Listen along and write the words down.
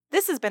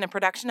This has been a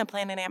production of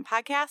Planet Ant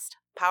Podcast,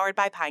 powered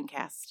by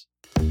Pinecast.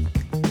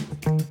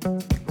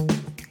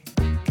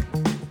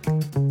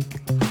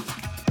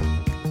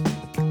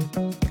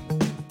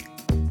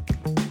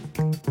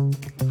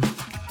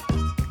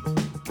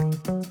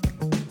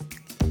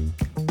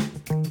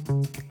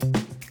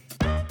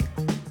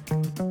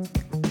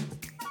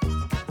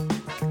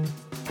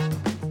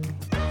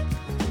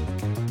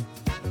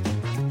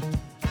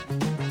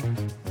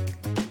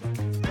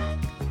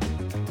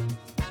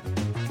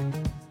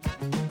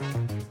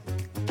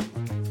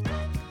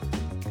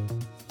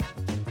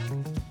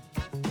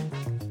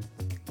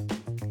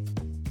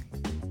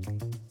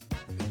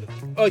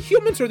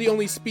 Humans are the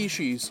only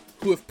species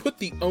who have put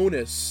the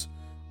onus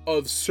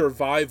of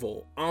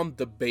survival on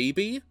the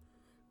baby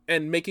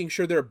and making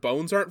sure their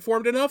bones aren't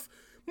formed enough.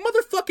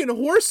 Motherfucking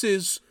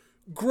horses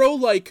grow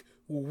like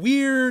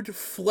weird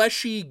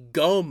fleshy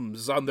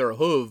gums on their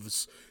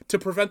hooves to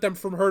prevent them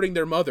from hurting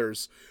their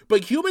mothers.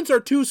 But humans are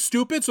too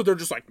stupid, so they're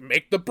just like,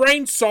 make the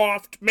brain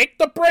soft, make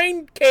the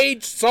brain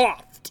cage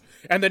soft,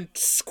 and then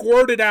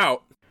squirt it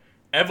out.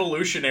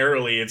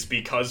 Evolutionarily, it's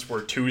because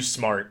we're too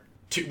smart.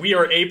 We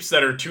are apes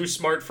that are too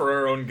smart for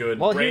our own good.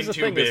 Well, brain here's the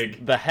too thing,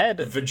 big, the head,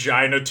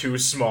 vagina too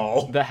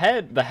small. The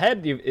head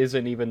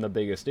isn't even the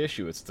biggest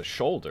issue. It's the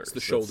shoulders. It's the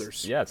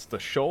shoulders. It's the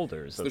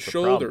shoulders. It's the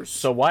shoulders.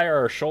 So why are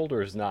our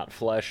shoulders not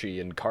fleshy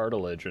and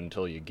cartilage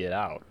until you get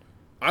out?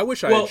 I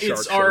wish I had sharp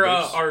it's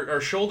shoulders. our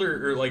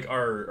shoulder, or like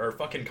our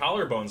fucking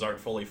collarbones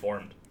aren't fully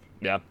formed.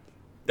 Yeah.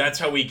 That's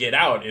how we get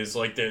out. Is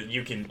like the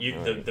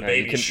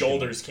baby's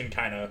shoulders can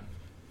kind of.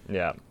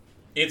 Yeah.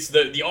 It's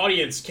the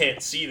audience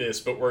can't see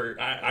this, but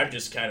I'm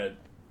just kind of.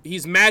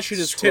 He's mashing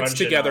his tits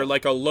together out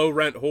like a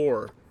low-rent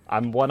whore.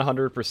 I'm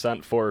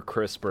 100% for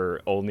CRISPR,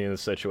 only in the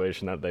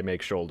situation that they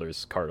make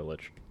shoulders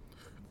cartilage.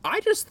 I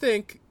just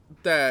think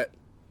that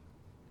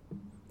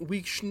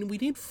we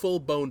need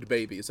full-boned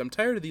babies. I'm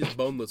tired of these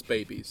boneless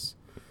babies.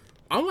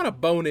 I want a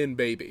bone-in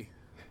baby.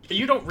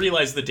 You don't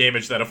realize the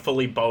damage that a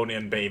fully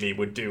bone-in baby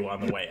would do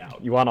on the way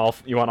out. You want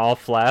all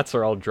flats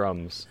or all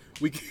drums?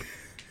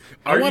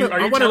 Are you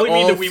telling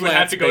me that we would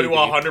have to go to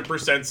 100%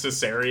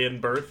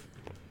 cesarean birth?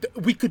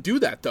 We could do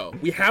that, though.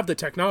 We have the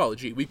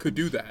technology. We could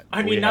do that.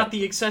 I mean, not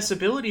the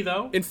accessibility,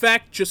 though. In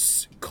fact,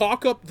 just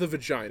caulk up the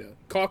vagina.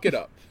 Caulk it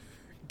up.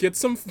 Get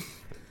some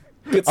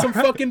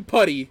fucking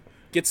putty.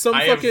 Get some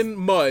fucking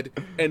mud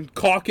and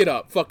caulk it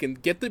up. Fucking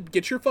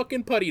get your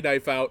fucking putty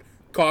knife out.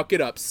 Caulk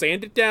it up.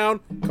 Sand it down.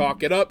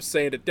 Caulk it up.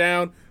 Sand it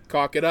down.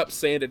 Caulk it up.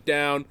 Sand it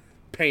down.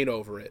 Paint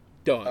over it.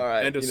 Done. All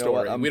right, End of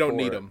story. We don't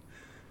need them.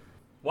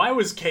 Why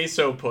was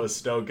Queso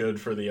Puss no good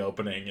for the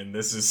opening, and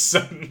this is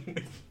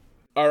suddenly...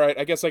 All right,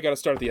 I guess I gotta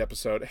start the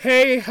episode.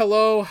 Hey,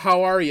 hello,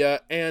 how are ya?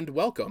 And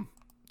welcome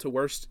to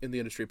Worst in the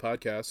Industry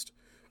podcast.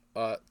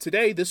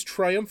 Today, this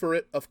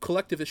triumvirate of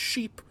collectivist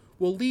sheep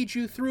will lead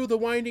you through the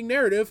winding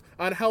narrative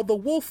on how the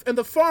wolf and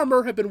the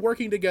farmer have been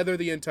working together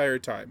the entire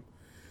time.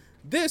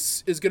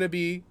 This is going to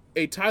be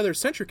a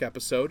Tyler-centric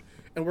episode,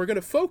 and we're going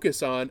to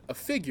focus on a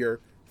figure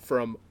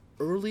from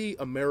early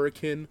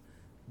American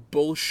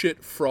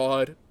bullshit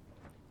fraud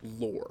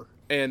lore.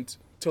 And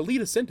to lead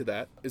us into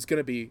that is going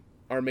to be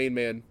our main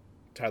man,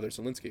 Tyler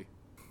Zielinski.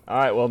 All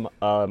right,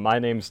 well, my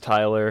name's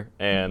Tyler,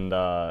 and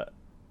I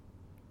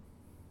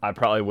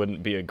probably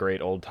wouldn't be a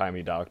great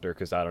old-timey doctor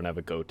because I don't have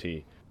a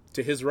goatee.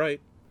 To his right.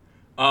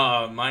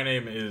 My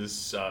name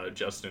is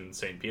Justin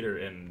St. Peter,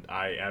 and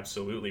I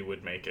absolutely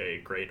would make a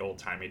great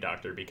old-timey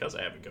doctor because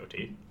I have a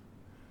goatee.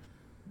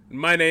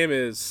 My name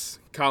is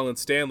Colin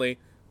Stanley.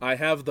 I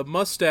have the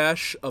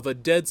mustache of a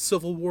dead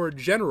Civil War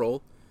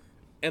general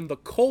and the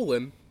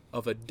colon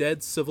of a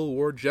dead Civil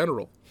War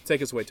general.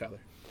 Take us away, Tyler.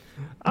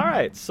 All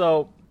right,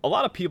 so a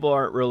lot of people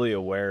aren't really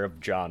aware of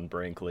John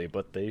Brinkley,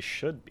 but they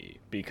should be,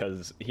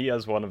 because he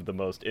has one of the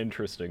most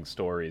interesting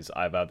stories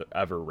I've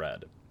ever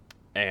read.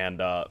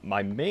 And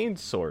my main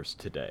source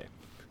today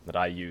that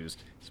I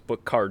used is a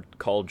book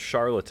called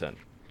Charlatan.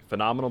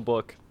 Phenomenal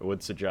book. I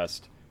would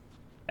suggest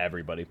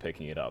everybody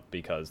picking it up,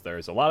 because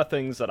there's a lot of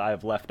things that I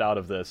have left out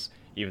of this,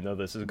 even though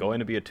this is going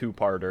to be a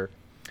two-parter.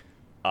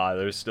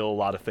 There's still a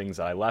lot of things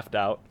that I left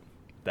out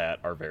that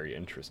are very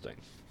interesting.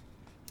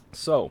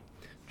 So,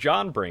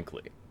 John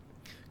Brinkley,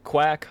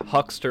 quack,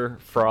 huckster,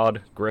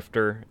 fraud,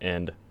 grifter,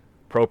 and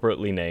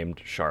appropriately named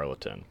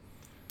charlatan.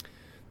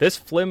 This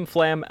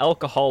flim-flam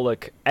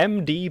alcoholic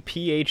MD,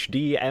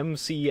 PhD,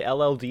 MC,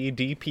 LLD,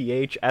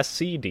 DPH,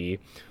 SCD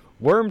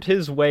wormed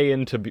his way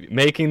into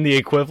making the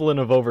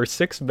equivalent of over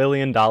 $6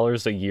 million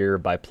a year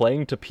by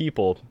playing to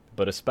people,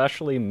 but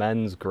especially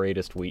men's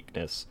greatest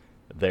weakness,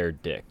 their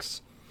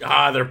dicks.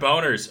 They're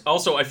boners.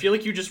 Also, I feel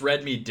like you just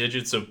read me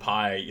digits of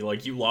pi.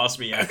 Like, you lost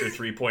me after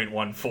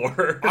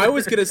 3.14. I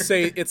was gonna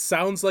say, it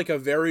sounds like a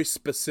very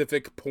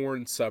specific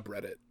porn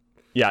subreddit.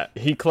 Yeah,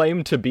 he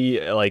claimed to be,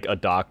 like, a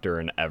doctor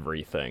and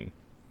everything.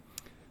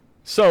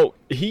 So,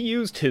 he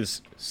used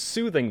his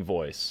soothing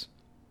voice.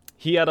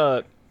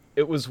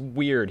 It was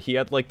weird. He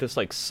had, like, this,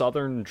 like,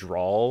 southern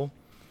drawl.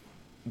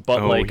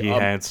 But, he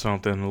had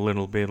something a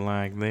little bit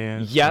like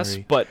this? Yes,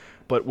 but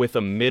with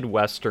a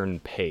Midwestern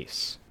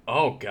pace.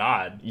 Oh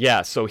God.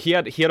 Yeah, so he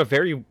had a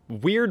very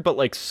weird but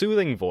like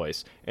soothing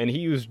voice, and he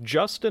used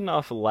just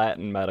enough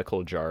Latin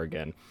medical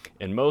jargon,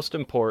 and most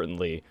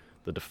importantly,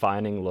 the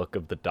defining look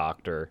of the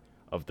doctor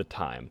of the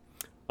time: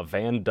 a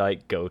Van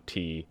Dyke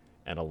goatee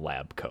and a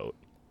lab coat.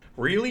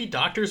 Really?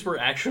 Doctors were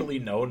actually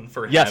known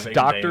for Yes, having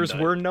doctors Van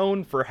Dyke. were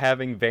known for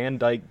having Van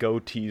Dyke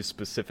goatees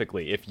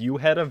specifically. If you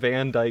had a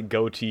Van Dyke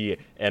goatee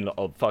and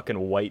a fucking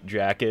white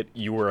jacket,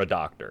 you were a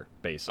doctor,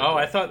 basically. Oh,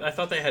 I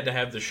thought they had to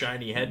have the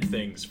shiny head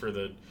things for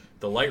the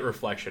light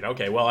reflection.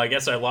 Okay, well, I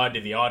guess I lied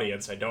to the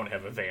audience. I don't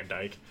have a Van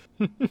Dyke.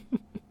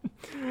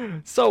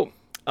 So,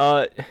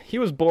 he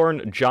was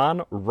born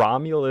John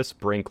Romulus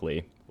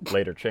Brinkley,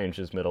 later changed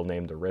his middle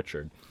name to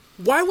Richard.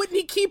 Why wouldn't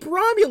he keep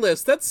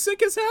Romulus? That's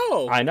sick as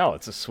hell. I know,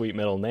 it's a sweet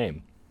middle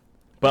name.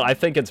 But I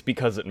think it's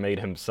because it made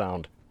him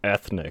sound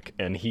ethnic,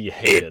 and he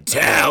hated that.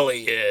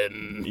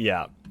 Italian.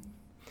 Yeah.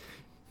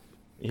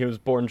 He was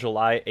born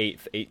July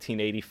 8th,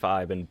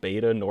 1885 in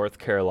Beta, North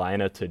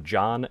Carolina to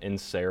John and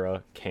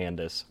Sarah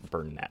Candace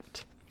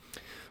Burnett.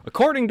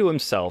 According to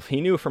himself, he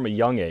knew from a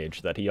young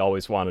age that he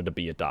always wanted to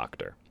be a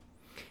doctor.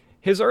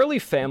 His early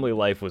family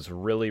life was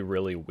really,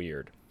 really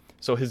weird.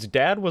 So his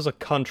dad was a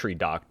country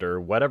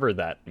doctor, whatever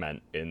that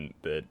meant in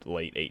the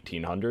late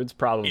 1800s,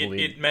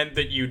 probably. It meant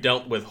that you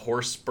dealt with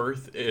horse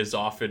birth as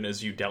often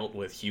as you dealt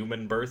with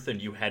human birth,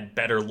 and you had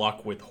better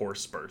luck with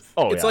horse birth.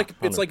 Oh, It's yeah, like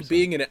 100%.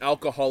 being an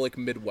alcoholic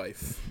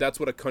midwife. That's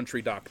what a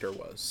country doctor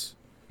was.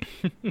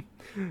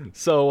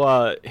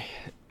 So,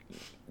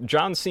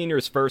 John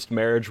Sr.'s first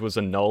marriage was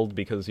annulled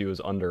because he was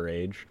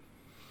underage.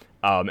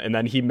 And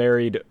then he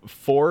married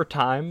 4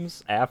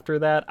 times after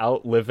that,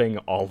 outliving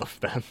all of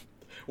them.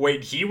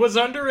 Wait, he was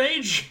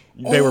underage?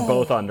 They were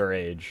both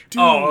underage.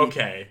 Dude, Oh,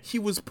 okay. He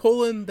was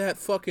pulling that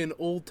fucking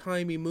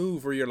old-timey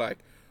move where you're like,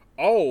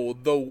 oh,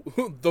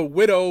 the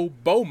widow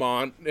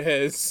Beaumont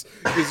is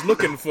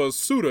looking for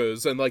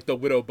suitors, and like the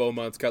widow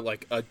Beaumont's got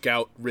like a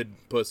gout-ridden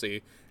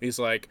pussy. He's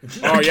like,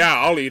 oh yeah,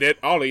 I'll eat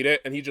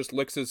it, and he just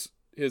licks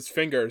his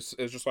fingers.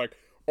 It's just like,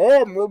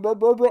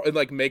 oh, and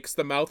like makes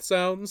the mouth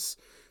sounds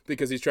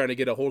because he's trying to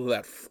get a hold of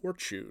that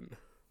fortune.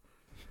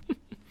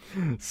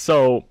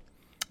 So,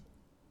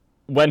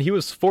 when he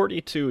was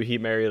 42, he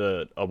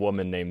married a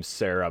woman named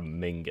Sarah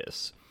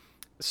Mingus.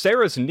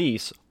 Sarah's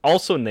niece,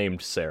 also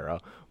named Sarah,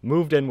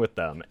 moved in with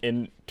them.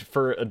 And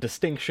for a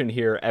distinction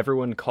here,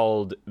 everyone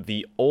called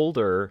the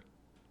older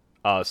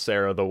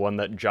Sarah, the one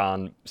that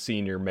John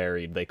Sr.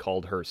 married, they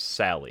called her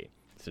Sally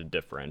to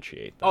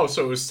differentiate them. Oh,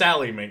 so it was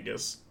Sally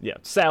Mingus. Yeah,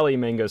 Sally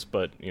Mingus,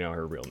 but,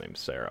 her real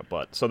name's Sarah.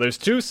 But so there's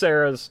 2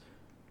 Sarahs.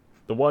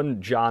 The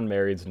one John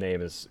married's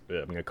name is,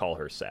 I'm going to call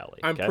her Sally.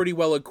 I'm okay? pretty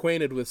well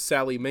acquainted with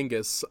Sally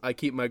Mingus. I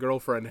keep my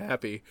girlfriend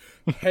happy.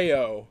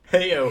 Heyo.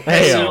 Heyo,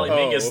 Heyo. Sally Oh.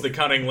 Mingus, the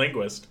cunning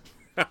linguist.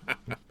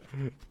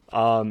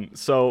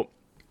 So,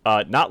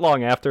 not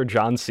long after,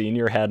 John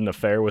Sr. had an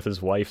affair with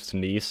his wife's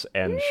niece,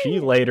 and she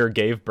later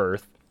gave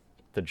birth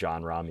to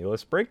John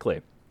Romulus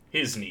Brinkley.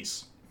 His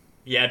niece.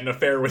 He had an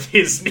affair with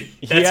his niece.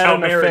 He That's had how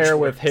an marriage affair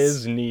with works.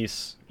 his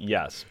niece,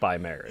 yes, by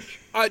marriage.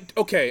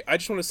 Okay, I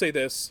just want to say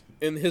this.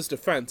 In his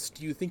defense,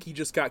 do you think he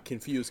just got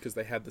confused because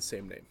they had the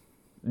same name?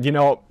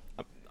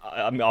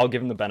 I'll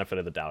give him the benefit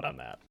of the doubt on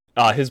that.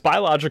 His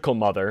biological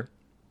mother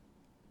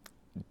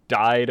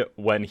died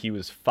when he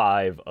was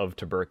 5 of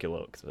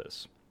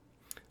tuberculosis.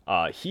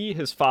 He,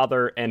 his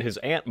father, and his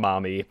Aunt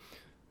Mommy,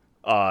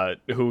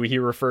 who he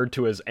referred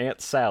to as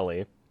Aunt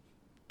Sally,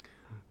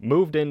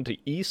 moved into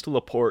East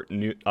LaPorte,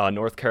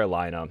 North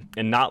Carolina,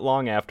 and not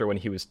long after, when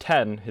he was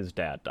 10, his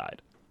dad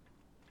died.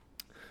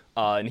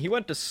 And he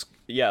went to,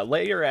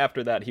 later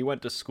after that, he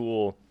went to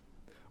school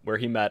where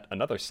he met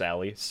another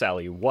Sally,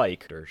 Sally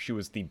Wyke. She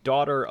was the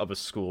daughter of a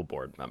school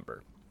board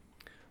member.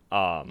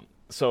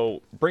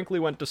 So Brinkley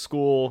went to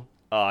school.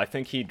 I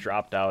think he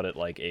dropped out at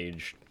like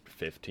age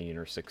 15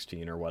 or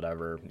 16 or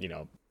whatever,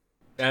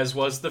 As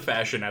was the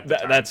fashion at the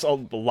time. That's a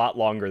lot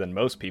longer than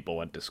most people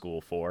went to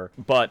school for.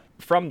 But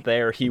from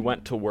there, he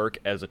went to work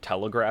as a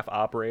telegraph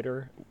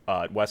operator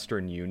at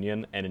Western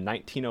Union, and in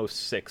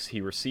 1906, he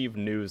received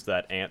news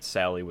that Aunt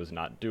Sally was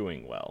not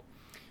doing well.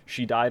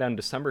 She died on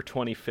December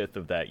 25th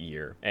of that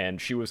year, and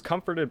she was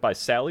comforted by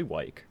Sally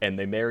Wyke, and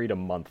they married a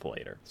month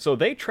later. So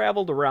they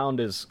traveled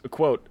around as,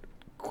 quote,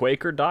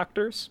 Quaker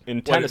doctors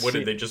in Tennessee. What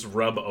did they just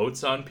rub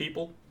oats on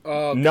people?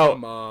 Oh, No.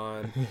 come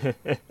on.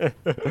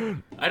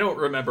 I don't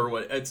remember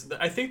what it's.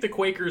 I think the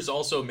Quakers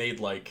also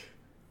made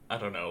I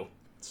don't know,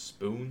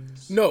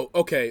 spoons. No,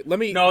 okay, let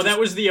me... No, just that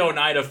was the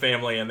Oneida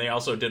family, and they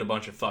also did a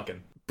bunch of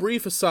fucking.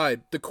 brief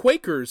aside. The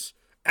Quakers,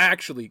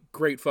 actually,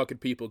 great fucking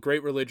people.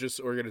 Great religious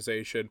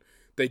organization.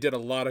 They did a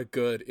lot of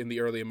good in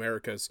the early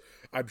Americas.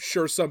 I'm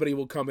sure somebody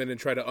will come in and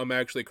try to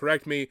actually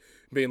correct me,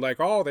 being like,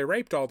 oh, they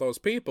raped all those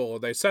people.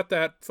 They set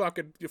that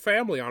fucking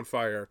family on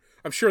fire.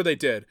 I'm sure they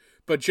did.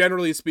 But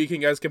generally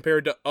speaking, as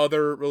compared to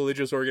other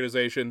religious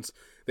organizations,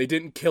 they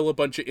didn't kill a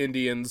bunch of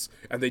Indians,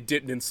 and they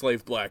didn't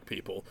enslave black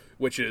people,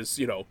 which is,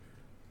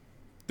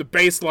 the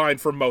baseline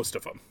for most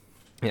of them.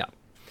 Yeah.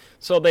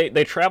 So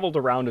they traveled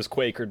around as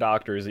Quaker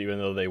doctors, even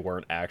though they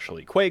weren't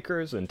actually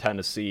Quakers in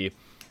Tennessee.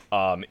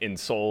 and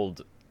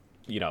sold,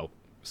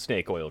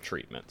 snake oil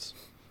treatments.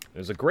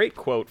 There's a great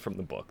quote from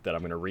the book that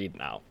I'm going to read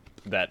now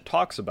that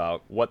talks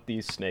about what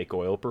these snake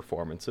oil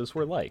performances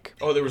were like.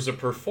 Oh, there was a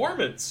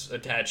performance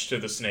attached to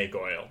the snake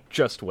oil.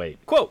 Just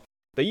wait. Quote,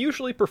 "They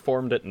usually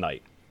performed at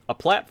night. A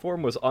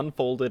platform was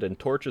unfolded and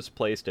torches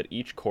placed at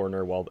each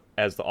corner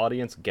as the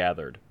audience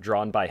gathered,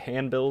 drawn by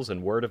handbills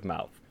and word of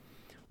mouth.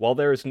 While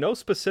there is no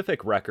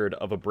specific record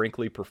of a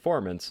Brinkley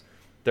performance,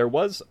 there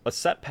was a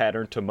set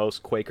pattern to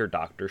most Quaker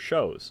Doctor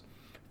shows.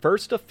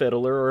 First, a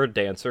fiddler or a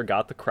dancer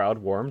got the crowd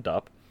warmed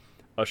up.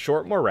 A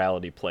short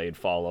morality play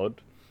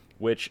followed,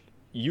 which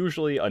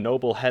usually a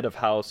noble head of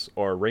house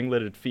or a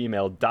ringleted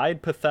female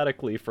died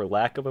pathetically for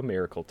lack of a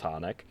miracle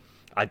tonic,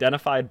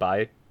 identified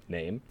by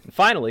name. And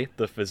finally,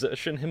 the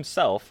physician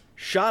himself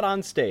shot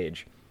on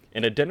stage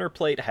in a dinner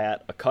plate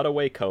hat, a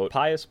cutaway coat,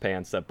 pious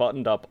pants that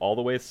buttoned up all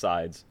the way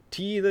sides,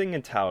 teething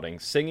and touting,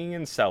 singing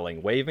and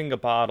selling, waving a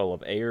bottle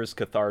of Ayer's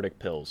cathartic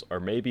pills, or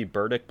maybe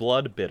Burdick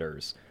blood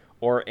bitters,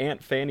 or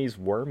Aunt Fanny's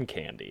worm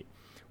candy.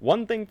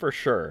 One thing for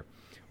sure,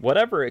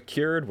 whatever it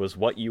cured was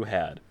what you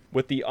had.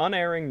 With the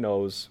unerring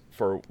nose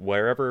for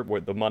wherever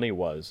the money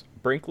was,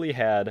 Brinkley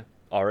had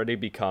already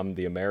become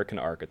the American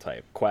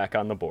archetype, quack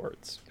on the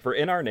boards. For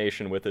in our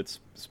nation, with its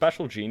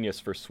special genius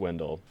for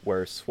swindle,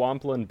 where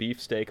swampland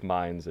beefsteak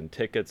mines and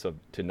tickets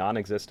to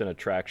non-existent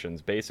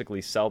attractions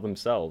basically sell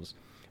themselves,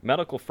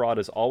 medical fraud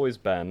has always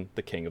been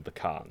the king of the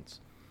cons.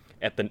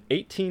 At the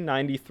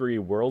 1893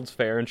 World's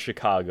Fair in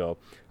Chicago,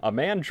 a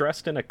man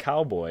dressed in a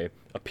cowboy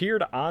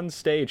appeared on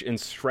stage and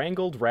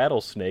strangled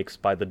rattlesnakes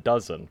by the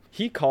dozen.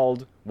 He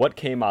called what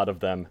came out of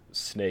them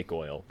snake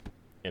oil,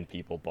 and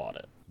people bought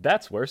it.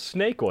 That's where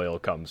snake oil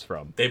comes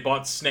from. They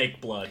bought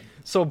snake blood.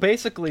 So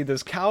basically,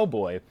 this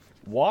cowboy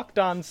walked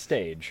on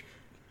stage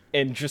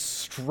and just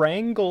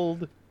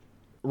strangled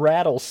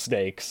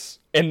rattlesnakes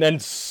and then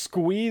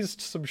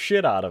squeezed some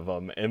shit out of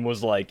them and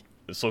was like,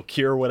 "So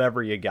cure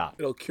whatever you got."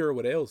 It'll cure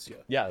what ails you.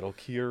 Yeah, it'll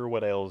cure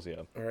what ails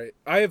you. All right.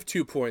 I have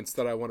 2 points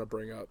that I want to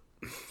bring up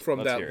from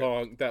Let's that hear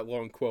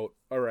long quote.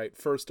 All right.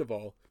 First of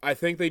all, I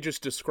think they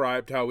just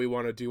described how we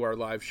want to do our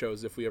live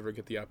shows if we ever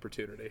get the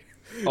opportunity.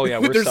 Oh yeah,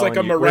 we're There's selling like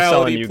a we're selling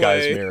morality you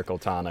guys play. Miracle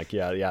Tonic.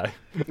 Yeah.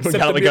 We Except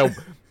got the like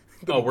mir-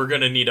 Oh, we're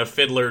gonna need a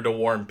fiddler to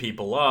warm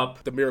people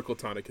up. The Miracle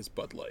Tonic is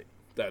Bud Light.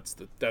 That's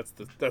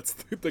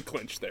the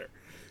clinch there.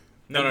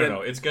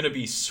 No. It's gonna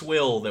be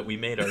swill that we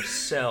made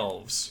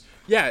ourselves.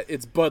 Yeah,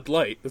 it's Bud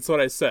Light. That's what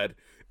I said.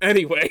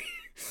 Anyway,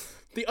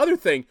 the other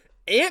thing,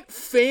 Aunt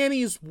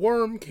Fanny's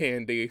worm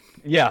candy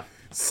yeah.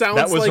 sounds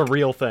That was like a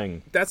real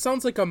thing. that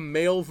sounds like a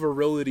male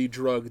virility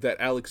drug that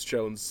Alex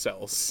Jones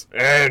sells.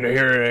 And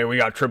here we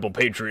got triple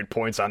Patriot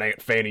points on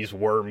Aunt Fanny's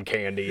worm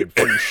candy and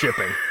free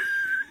shipping.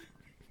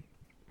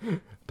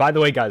 By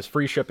the way, guys,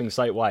 free shipping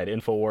site-wide,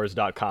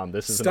 Infowars.com.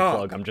 This isn't Stop. a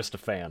plug, I'm just a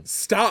fan.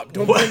 Stop!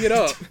 Don't bring it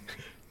up.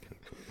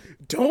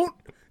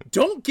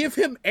 Don't give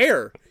him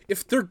air.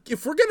 If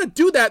we're gonna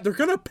do that, they're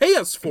gonna pay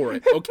us for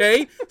it.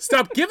 Okay?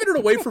 Stop giving it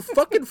away for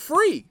fucking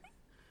free.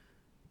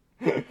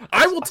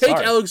 I will take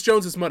Sorry. Alex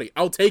Jones's money.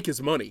 I'll take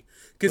his money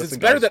because it's Listen,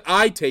 better guys. that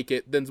I take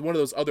it than one of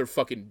those other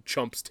fucking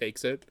chumps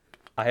takes it.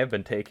 I have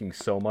been taking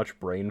so much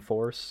brain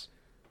force.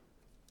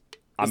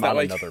 I'm that on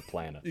like- another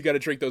planet. You got to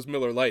drink those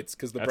Miller Lights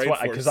because the That's brain why,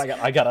 force. because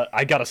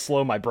I gotta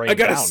slow my brain I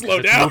gotta down. 'cause slow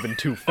it's down. moving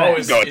too Oh, fast.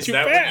 is too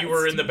that fast. what you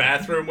were in the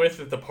bathroom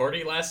with at the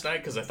party last night?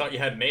 Because I thought you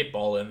had an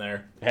 8-ball in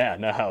there. Yeah,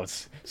 no,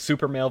 it's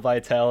super male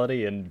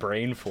vitality and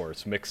brain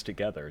force mixed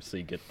together, so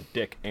you get the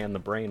dick and the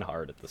brain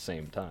hard at the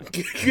same time.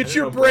 Get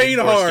your Oh, brain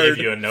force hard. Gave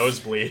you a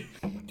nosebleed.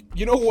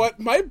 You know what?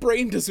 My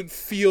brain doesn't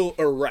feel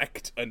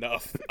erect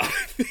enough. I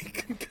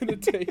think I'm gonna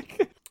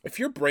take. If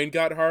your brain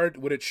got hard,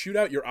 would it shoot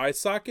out your eye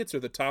sockets or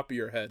the top of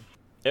your head?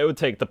 It would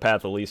take the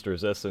path of least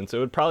resistance. It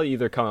would probably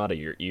either come out of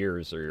your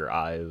ears or your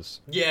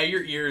eyes. Yeah,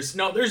 your ears.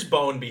 No, there's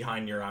bone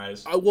behind your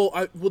eyes.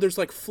 Well, there's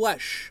like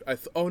flesh.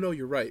 Oh no,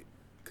 you're right.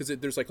 Because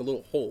there's like a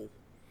little hole.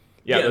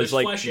 Yeah, Yeah, there's there's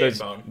like flesh and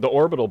bone. the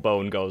orbital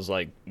bone goes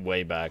like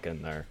way back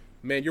in there.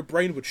 Man, your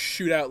brain would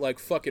shoot out like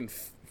fucking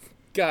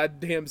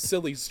goddamn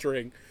silly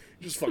string.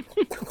 Just fuck.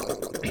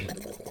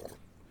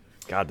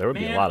 God, there would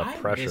be Man, a lot of I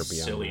pressure miss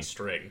beyond silly that.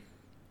 string.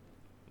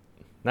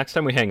 Next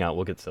time we hang out,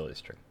 we'll get silly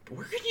string.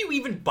 Where can you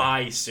even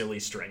buy silly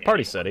string?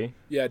 Party anymore? City.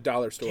 Yeah,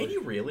 dollar store. Can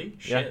you really?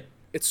 Yeah. Shit.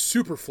 It's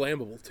super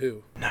flammable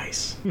too.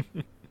 Nice.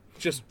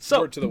 Just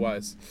So- word to the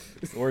wise.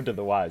 Word to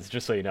the wise,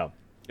 just so you know.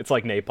 It's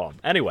like napalm.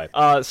 Anyway,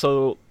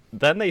 so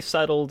then they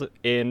settled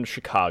in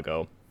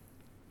Chicago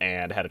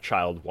and had a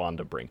child,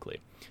 Wanda Brinkley.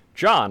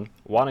 John,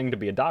 wanting to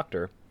be a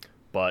doctor,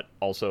 but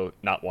also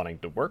not wanting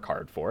to work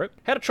hard for it,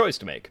 had a choice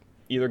to make.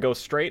 Either go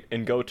straight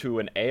and go to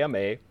an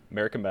AMA,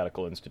 American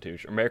Medical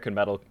Institution, American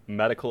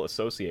Medical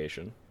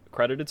Association,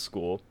 accredited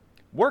school,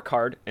 work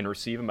hard and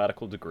receive a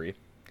medical degree,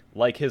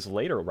 like his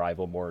later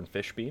rival Warren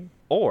Fishbein,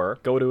 or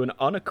go to an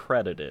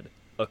unaccredited,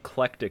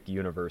 eclectic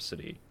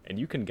university, and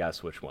you can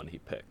guess which one he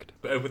picked.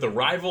 With a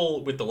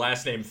rival with the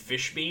last name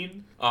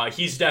Fishbein,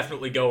 he's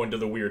definitely going to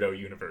the weirdo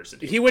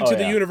university. He went Oh, to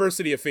the yeah.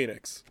 University of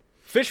Phoenix.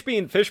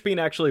 Fishbean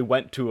actually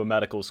went to a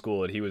medical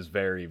school, and he was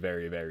very,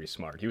 very, very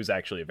smart. He was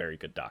actually a very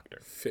good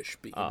doctor.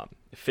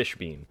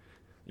 Fishbean.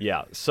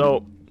 Yeah,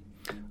 so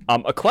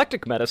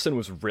eclectic medicine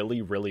was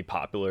really, really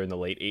popular in the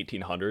late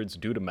 1800s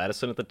due to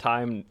medicine at the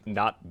time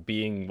not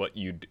being what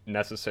you'd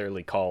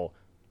necessarily call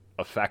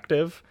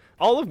effective.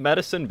 All of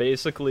medicine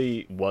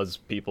basically was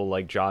people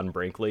like John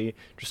Brinkley,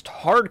 just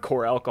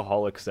hardcore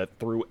alcoholics that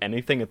threw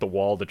anything at the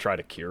wall to try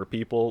to cure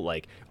people.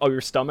 Like, oh, your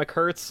stomach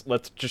hurts?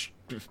 Let's just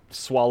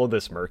swallow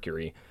this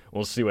mercury.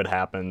 We'll see what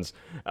happens.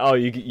 Oh,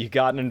 you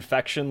got an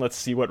infection? Let's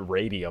see what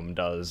radium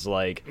does.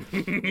 Like,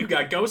 you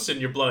got ghosts in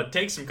your blood.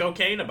 Take some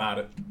cocaine about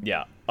it.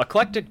 Yeah.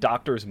 Eclectic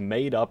doctors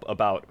made up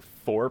about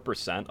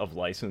 4% of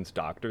licensed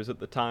doctors at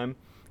the time,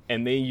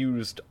 and they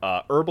used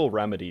herbal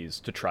remedies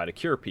to try to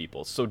cure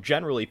people. So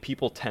generally,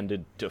 people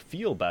tended to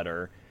feel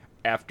better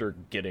after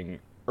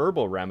getting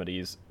herbal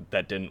remedies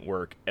that didn't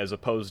work, as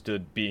opposed to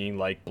being,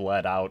 like,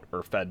 bled out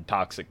or fed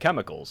toxic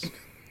chemicals.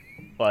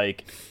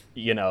 Like,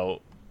 you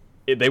know,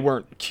 they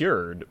weren't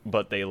cured,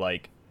 but they,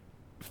 like,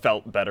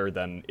 felt better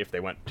than if they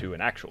went to an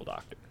actual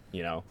doctor,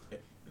 you know?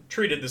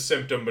 Treated the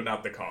symptom, but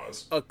not the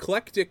cause.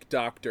 Eclectic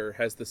doctor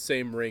has the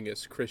same ring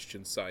as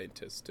Christian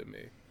Scientist to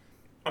me.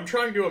 I'm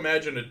trying to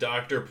imagine a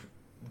doctor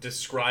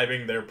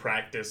describing their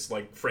practice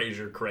like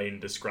Fraser Crane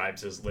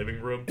describes his living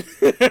room.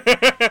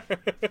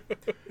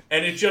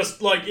 And it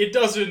just, like, it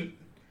doesn't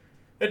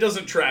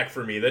track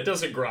for me. That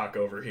doesn't grok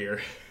over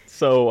here.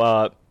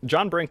 So,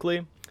 John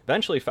Brinkley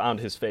eventually found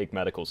his fake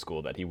medical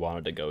school that he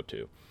wanted to go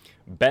to,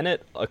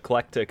 Bennett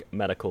Eclectic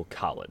Medical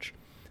College.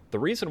 The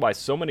reason why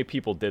so many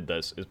people did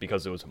this is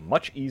because it was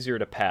much easier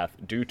to pass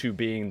due to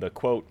being the,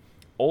 quote,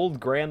 old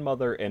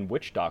grandmother and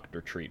witch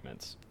doctor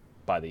treatments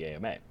by the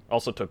AMA.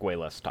 Also took way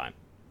less time.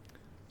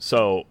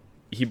 So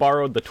he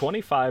borrowed the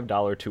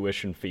 $25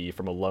 tuition fee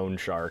from a loan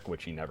shark,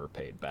 which he never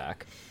paid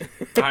back.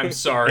 I'm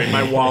sorry,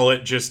 my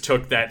wallet just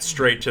took that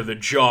straight to the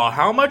jaw.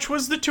 How much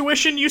was the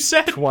tuition, you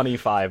said?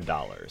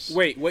 $25.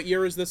 Wait, what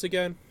year is this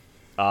again?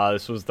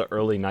 This was the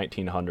early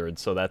 1900s,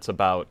 so that's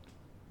about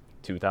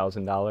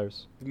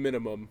 $2,000.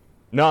 Minimum.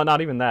 No, not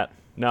even that.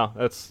 No,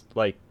 that's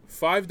like...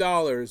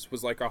 $5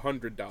 was like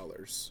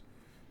 $100.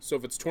 So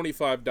if it's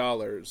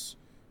 $25,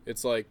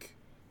 it's like...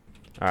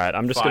 All right,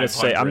 I'm just gonna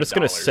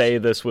say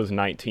this was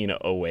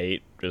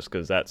 1908, just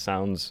because that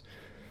sounds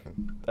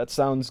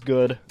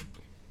good.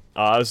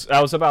 That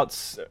was about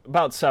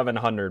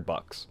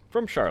 $700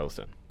 from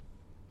Charleston.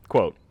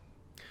 Quote: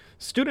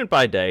 student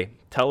by day,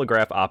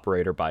 telegraph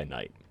operator by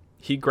night.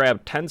 He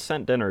grabbed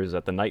 10-cent dinners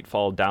at the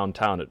Nightfall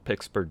downtown at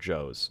Pittsburgh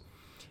Joe's.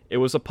 It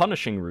was a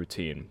punishing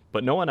routine,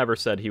 but no one ever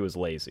said he was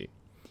lazy.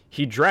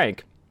 He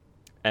drank,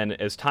 and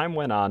as time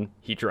went on,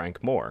 he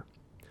drank more.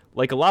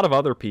 Like a lot of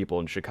other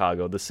people in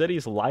Chicago, the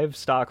city's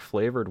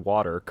livestock-flavored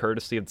water,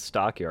 courtesy of the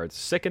stockyards,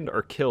 sickened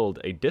or killed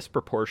a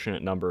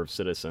disproportionate number of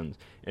citizens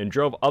and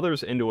drove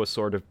others into a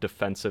sort of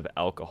defensive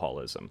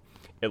alcoholism.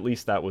 At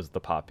least that was the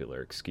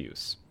popular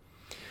excuse.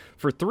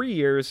 For 3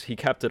 years, he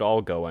kept it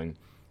all going,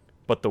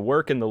 but the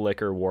work and the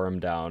liquor wore him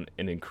down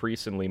and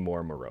increasingly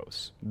more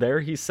morose.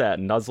 There he sat,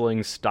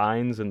 nuzzling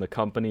steins in the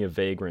company of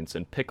vagrants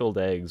and pickled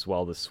eggs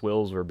while the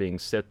swills were being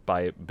sipped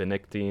by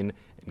Benedictine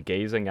and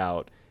gazing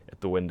out at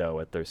the window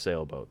at their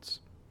sailboats.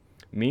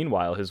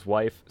 Meanwhile, his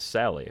wife,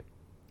 Sally,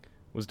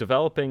 was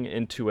developing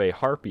into a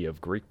harpy of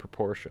Greek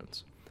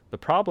proportions. The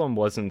problem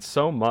wasn't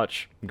so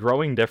much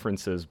growing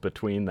differences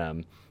between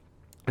them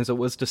as it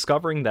was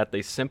discovering that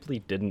they simply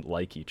didn't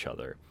like each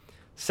other.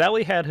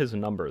 Sally had his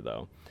number,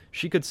 though.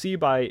 She could see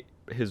by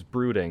his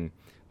brooding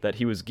that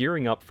he was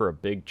gearing up for a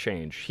big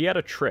change. He had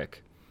a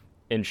trick,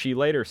 and she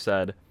later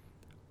said,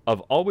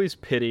 of always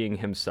pitying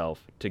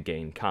himself to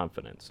gain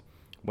confidence.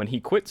 When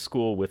he quit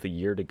school with a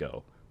year to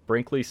go,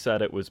 Brinkley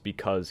said it was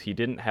because he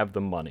didn't have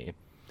the money,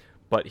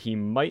 but he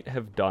might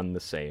have done the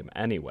same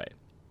anyway.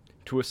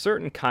 To a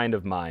certain kind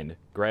of mind,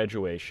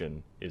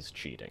 graduation is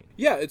cheating.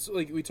 Yeah, it's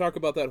like we talk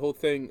about that whole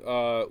thing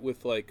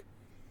with like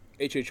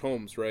H.H.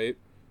 Holmes, right?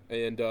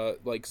 And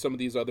like some of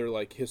these other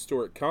like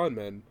historic con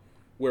men,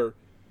 where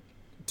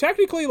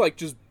technically like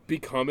just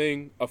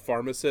becoming a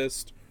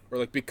pharmacist or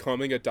like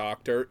becoming a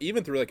doctor,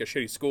 even through like a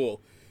shitty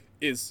school,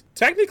 is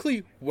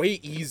technically way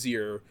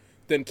easier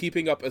than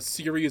keeping up a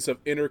series of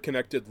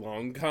interconnected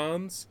long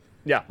cons.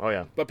 Yeah, oh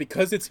yeah. But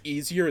because it's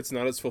easier, it's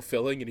not as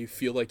fulfilling, and you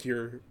feel like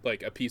you're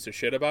like a piece of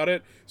shit about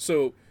it.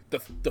 So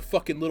the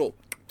fucking little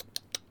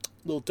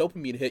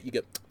dopamine hit you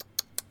get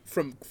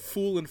from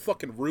fooling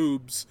fucking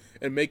rubes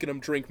and making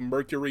them drink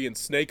mercury and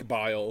snake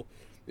bile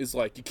is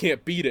like, you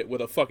can't beat it with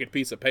a fucking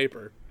piece of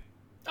paper.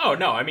 Oh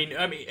no, I mean,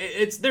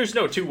 it's there's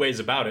no two ways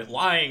about it.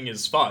 Lying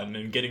is fun,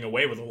 and getting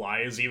away with a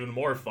lie is even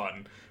more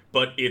fun.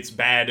 But it's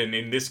bad, and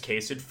in this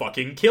case, it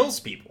fucking kills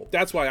people.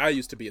 That's why I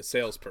used to be a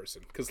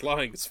salesperson, because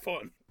lying is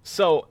fun.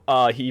 So,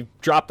 he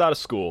dropped out of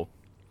school.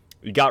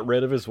 He got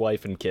rid of his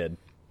wife and kid.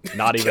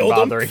 Not even Killed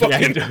bothering.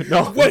 Fucking,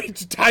 No.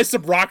 What, tie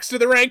some rocks to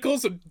their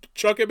ankles and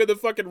chuck him in the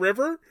fucking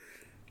river?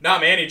 Nah,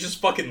 man, he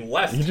just fucking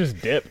left. He just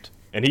dipped.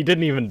 And he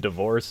didn't even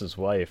divorce his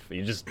wife.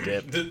 He just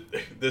dipped.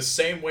 The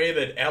same way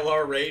that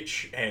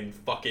LRH and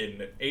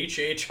fucking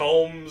H.H.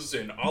 Holmes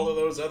and all of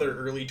those other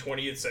early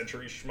 20th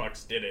century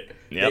schmucks did it.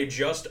 Yep. They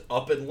just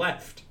up and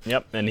left.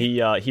 Yep, and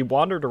he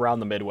wandered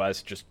around the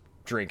Midwest just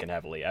drinking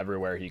heavily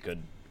everywhere he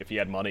could. If he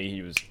had money,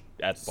 he was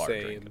at the bar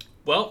drinking.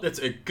 Well, it's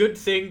a good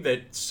thing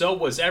that so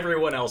was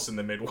everyone else in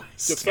the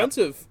Midwest.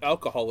 Defensive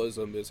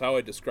alcoholism is how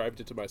I described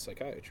it to my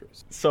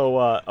psychiatrist.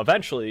 So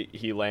eventually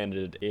he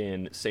landed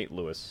in St.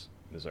 Louis,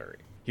 Missouri.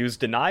 He was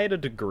denied a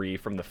degree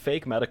from the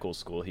fake medical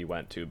school he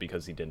went to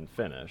because he didn't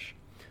finish.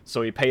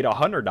 So he paid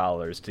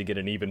 $100 to get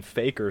an even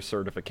faker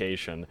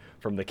certification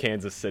from the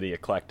Kansas City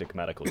Eclectic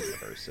Medical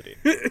University.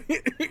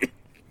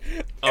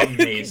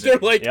 Amazing.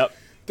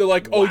 They're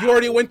like, oh, you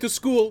already went to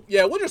school?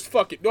 Yeah, we'll just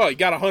fuck it. Oh, you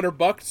got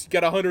 $100? You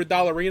got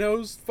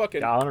 $100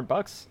 Fucking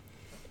 $100?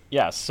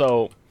 Yeah,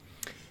 so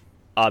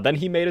then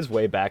he made his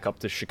way back up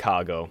to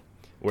Chicago,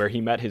 where he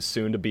met his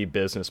soon-to-be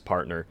business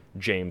partner,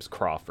 James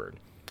Crawford.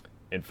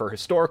 And for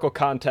historical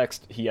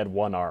context, he had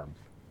one arm.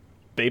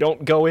 They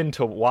don't go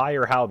into why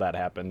or how that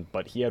happened,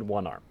 but he had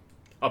one arm.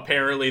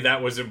 Apparently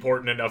that was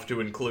important enough to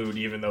include,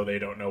 even though they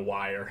don't know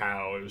why or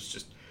how. It was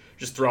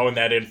just throwing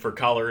that in for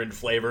color and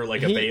flavor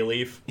like a bay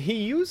leaf. He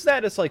used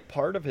that as, like,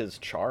 part of his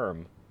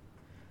charm,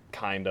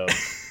 kind of.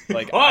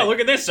 Like, look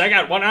at this, I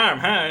got one arm,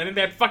 huh? Isn't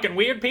that fucking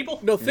weird, people?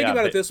 No, think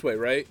about it this way,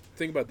 right?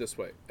 Think about it this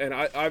way. And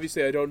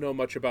obviously I don't know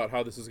much about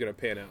how this is going to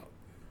pan out.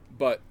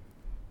 But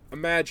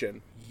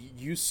imagine,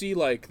 you see,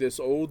 like, this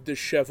old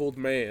disheveled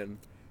man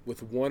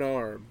with one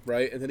arm,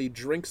 right? And then he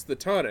drinks the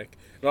tonic.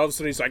 And all of a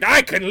sudden he's like,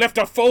 I can lift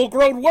a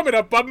full-grown woman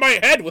above my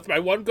head with my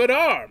one good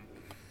arm.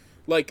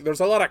 Like, there's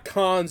a lot of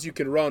cons you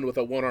can run with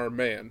a one-armed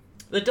man.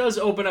 That does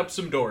open up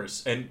some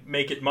doors and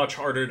make it much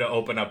harder to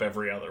open up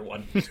every other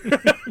one. Son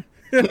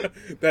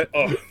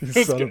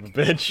of a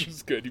bitch.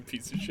 It's good, you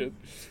piece of shit.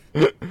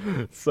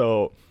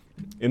 So,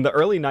 in the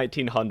early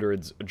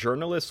 1900s,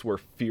 journalists were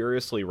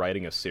furiously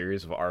writing a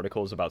series of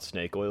articles about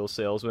snake oil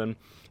salesmen,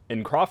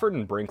 and Crawford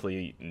and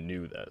Brinkley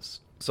knew this.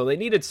 So they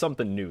needed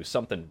something new,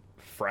 something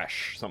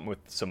fresh, something with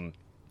some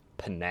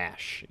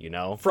panache, you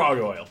know? Frog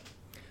oil.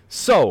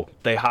 So,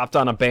 they hopped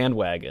on a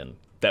bandwagon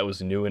that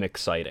was new and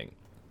exciting.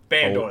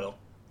 Band oil.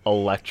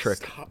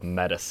 Electric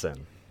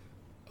medicine.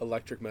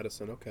 Electric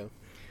medicine, okay.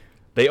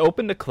 They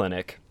opened a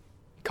clinic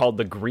called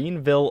the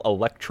Greenville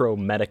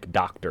Electromedic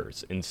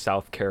Doctors in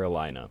South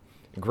Carolina.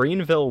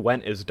 Greenville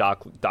went as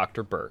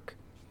Dr. Burke,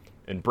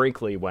 and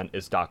Brinkley went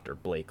as Dr.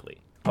 Blakely.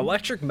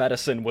 Electric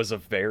medicine was a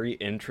very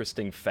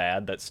interesting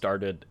fad that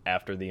started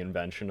after the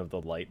invention of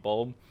the light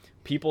bulb.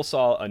 People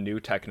saw a new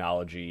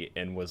technology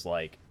and was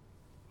like,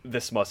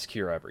 this must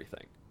cure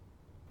everything.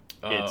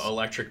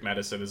 Electric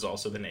medicine is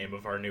also the name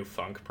of our new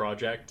funk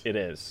project. It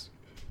is.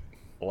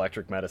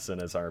 Electric medicine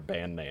is our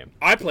band name.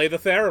 I play the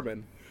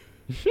theremin.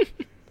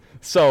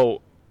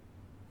 So,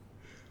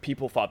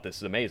 people thought this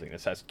is amazing.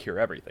 This has to cure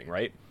everything,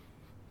 right?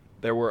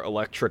 There were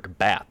electric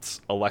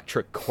bats,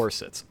 electric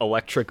corsets,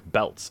 electric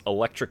belts,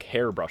 electric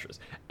hairbrushes.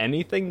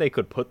 Anything they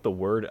could put the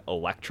word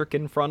electric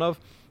in front of,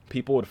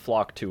 people would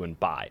flock to and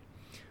buy.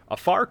 A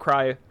far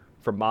cry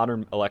from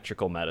modern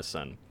electrical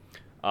medicine,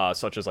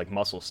 such as like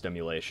muscle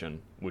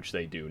stimulation, which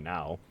they do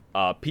now.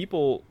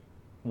 People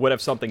would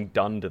have something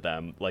done to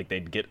them, like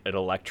they'd get an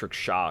electric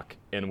shock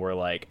and were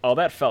like, oh,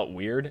 that felt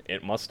weird.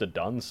 It must have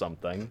done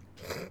something.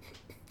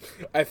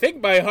 I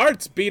think my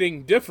heart's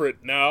beating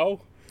different now.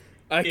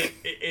 I'm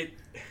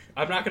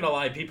not gonna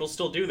lie, people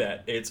still do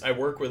that. I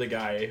work with a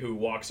guy who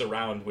walks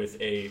around with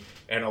an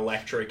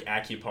electric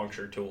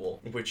acupuncture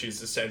tool, which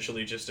is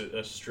essentially just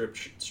a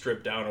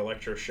stripped down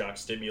electroshock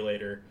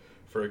stimulator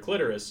for a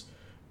clitoris,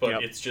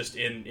 but It's just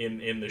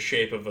in the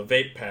shape of a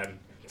vape pen.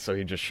 So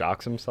he just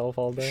shocks himself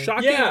all day?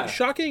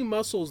 Shocking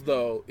muscles,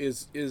 though,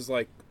 is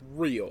like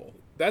real.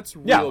 That's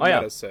real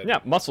medicine. Yeah,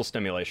 muscle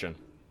stimulation.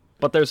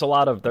 But there's a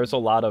lot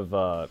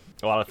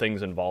of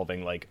things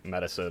involving like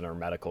medicine or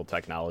medical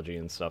technology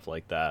and stuff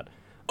like that.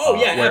 Oh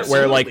yeah,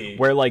 absolutely.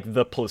 Where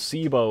the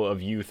placebo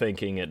of you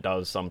thinking it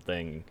does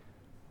something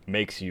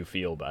makes you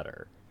feel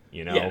better,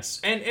 you know?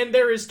 Yes, and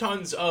there is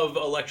tons of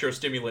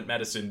electrostimulant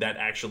medicine that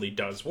actually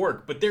does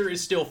work, but there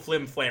is still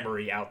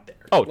flimflammery out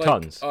there. Oh,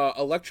 tons.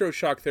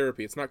 Electroshock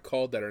therapy. It's not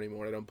called that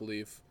anymore, I don't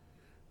believe.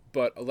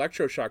 But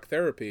electroshock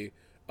therapy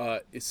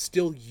is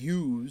still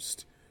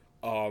used,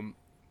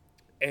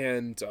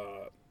 and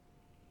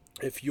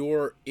if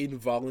you're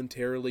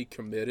involuntarily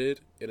committed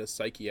in a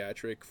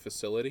psychiatric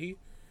facility,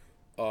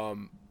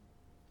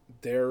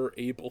 they're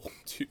able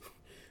to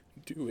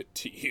do it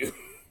to you.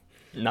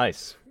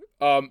 Nice.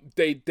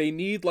 They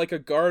need like a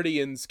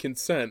guardian's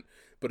consent,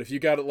 but if you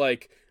got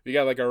like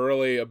a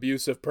really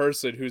abusive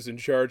person who's in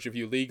charge of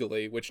you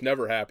legally, which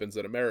never happens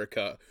in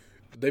America,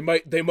 they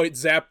might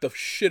zap the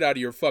shit out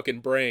of your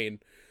fucking brain,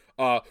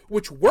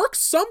 which works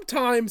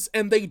sometimes,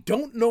 and they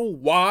don't know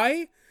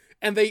why,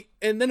 and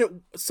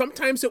then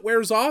sometimes it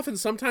wears off, and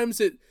sometimes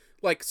it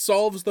like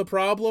solves the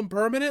problem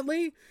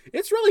permanently.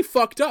 It's really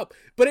fucked up,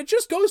 but it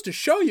just goes to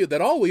show you that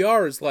all we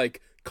are is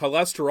like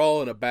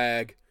cholesterol in a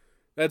bag.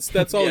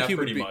 That's all Yeah, a human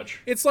pretty being.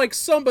 much. It's like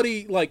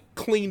somebody like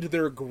cleaned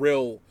their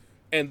grill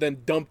and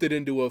then dumped it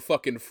into a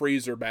fucking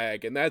freezer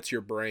bag, and that's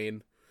your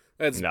brain.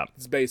 That's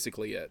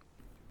basically it.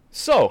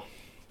 So,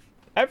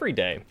 every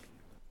day,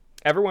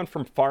 everyone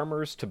from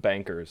farmers to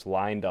bankers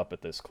lined up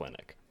at this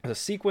clinic. The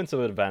sequence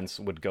of events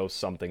would go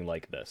something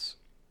like this.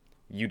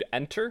 You'd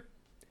enter,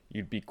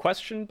 you'd be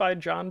questioned by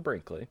John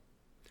Brinkley,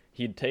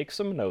 he'd take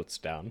some notes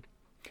down,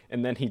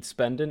 and then he'd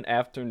spend an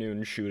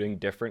afternoon shooting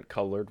different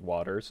colored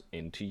waters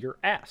into your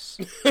ass.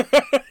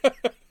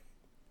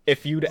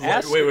 If you'd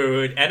ask...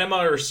 Wait. Enema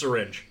or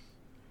syringe?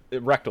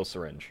 Rectal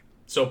syringe.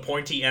 So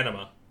pointy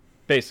enema.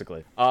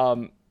 Basically.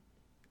 And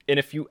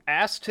if you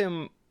asked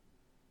him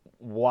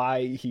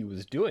why he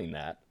was doing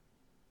that,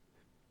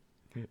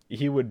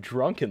 he would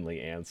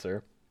drunkenly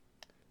answer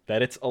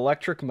that it's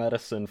electric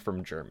medicine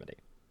from Germany.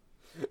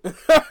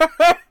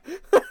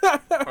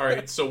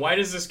 Alright, so why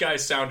does this guy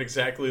sound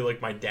exactly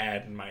like my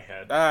dad in my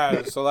head?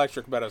 It's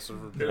electric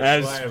medicine.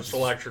 It's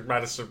electric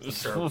medicine from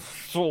Germany.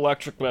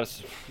 Electric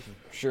medicine from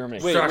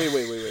Germany.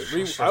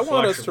 Wait. I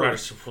want us to...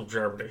 medicine from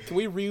Germany. Can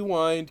we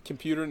rewind,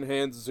 computer in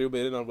hands, zoom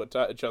in on what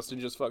Justin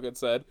just fucking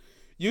said?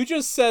 You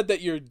just said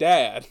that your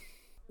dad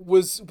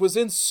was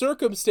in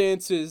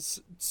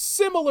circumstances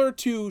similar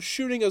to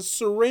shooting a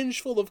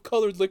syringe full of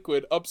colored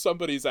liquid up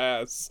somebody's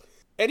ass.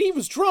 And he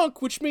was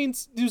drunk, which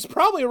means he was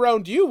probably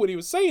around you when he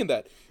was saying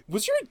that.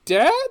 Was your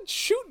dad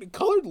shooting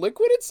colored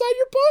liquid inside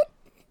your butt?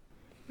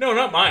 No,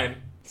 not mine.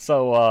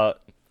 So,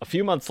 a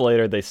few months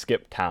later, they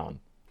skipped town,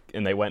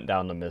 and they went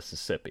down to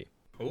Mississippi.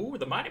 Ooh,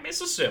 the mighty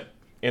Mississippi.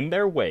 In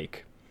their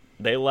wake,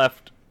 they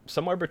left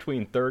somewhere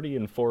between 30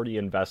 and 40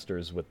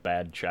 investors with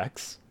bad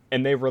checks.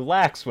 And they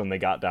relaxed when they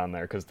got down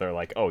there because they're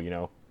like, oh,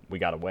 we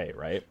got away,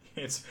 right?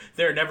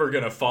 They're never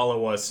going to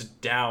follow us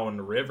down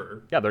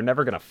river. Yeah, they're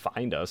never going to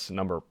find us,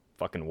 number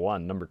fucking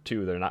one. Number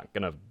two, they're not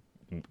going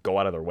to go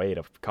out of their way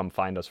to come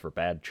find us for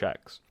bad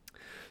checks.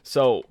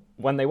 So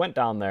when they went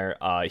down there,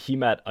 he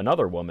met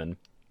another woman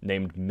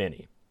named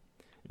Minnie.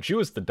 She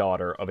was the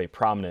daughter of a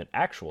prominent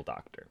actual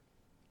doctor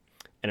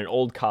and an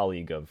old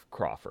colleague of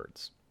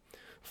Crawford's.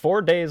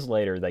 4 days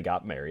later, they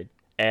got married,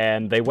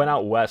 and they went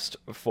out west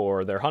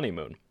for their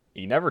honeymoon.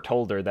 He never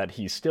told her that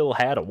he still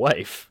had a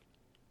wife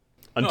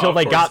until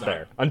they got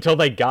there. Until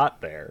they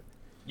got there.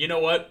 You know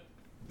what?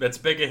 That's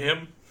big of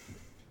him.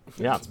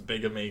 Yeah. That's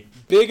big of me.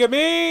 Big of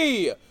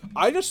me!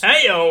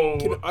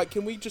 Heyo!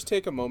 Can we just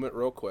take a moment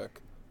real quick?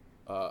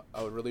 I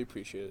would really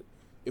appreciate it.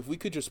 If we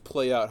could just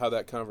play out how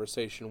that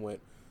conversation went.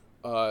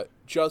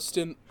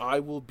 Justin, I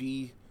will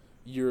be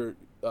your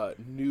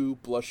new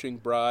blushing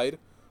bride.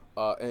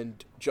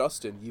 And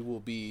Justin, you will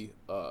be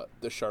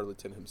the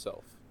charlatan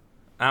himself.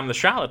 I'm the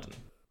charlatan.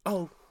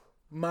 Oh,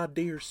 my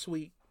dear,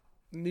 sweet,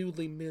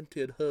 newly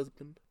minted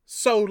husband.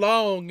 So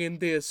long in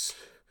this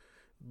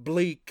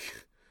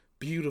bleak,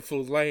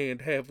 beautiful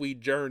land have we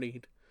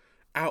journeyed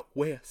out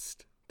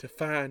west to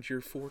find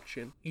your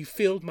fortune. You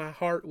filled my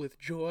heart with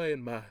joy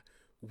and my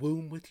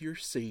womb with your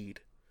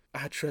seed.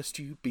 I trust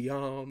you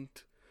beyond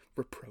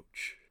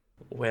reproach.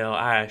 Well,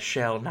 I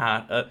shall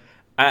not...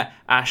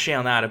 I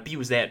shall not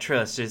abuse that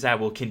trust, as I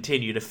will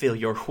continue to fill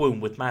your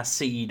womb with my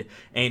seed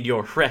and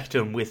your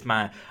rectum with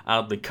my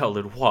oddly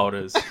colored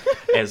waters,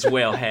 as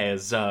well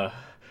as,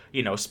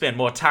 spend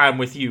more time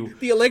with you.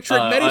 The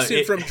electric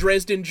medicine from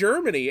Dresden,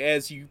 Germany,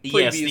 as you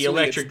previously... Yes, the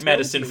electric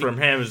medicine from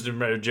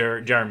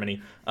Dresden,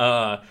 Germany.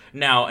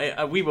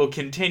 Now, we will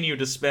continue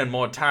to spend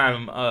more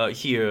time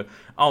here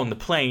on the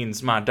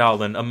plains, my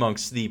darling,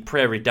 amongst the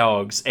prairie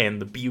dogs and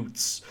the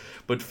buttes.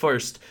 But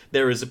first,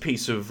 there is a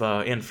piece of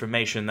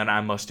information that I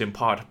must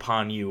impart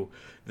upon you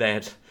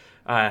that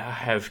I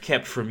have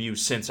kept from you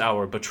since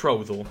our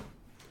betrothal.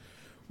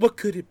 What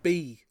could it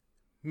be,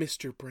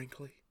 Mr.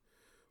 Brinkley?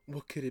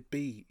 What could it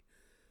be?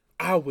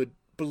 I would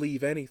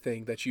believe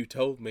anything that you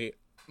told me.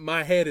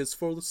 My head is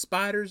full of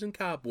spiders and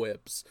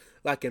cobwebs,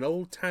 like an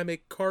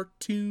old-timey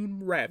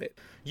cartoon rabbit.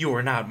 You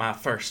are not my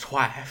first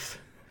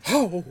wife.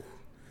 Oh,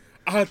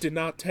 I did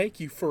not take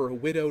you for a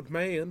widowed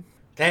man.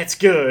 That's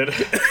good.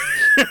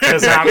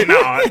 Because I'm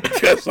not.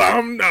 Because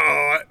I'm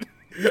not.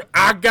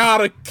 I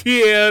got a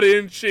kid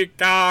in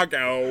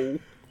Chicago.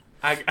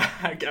 I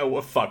got,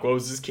 what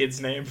was his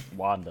kid's name?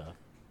 Wanda.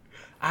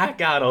 I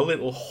got a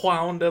little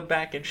Wanda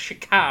back in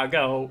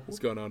Chicago. It's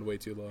going on way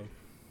too long.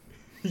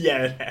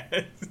 Yeah, it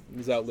has.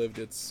 It's outlived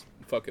its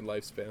fucking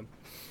lifespan.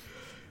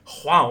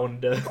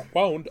 Wanda.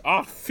 Wanda,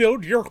 I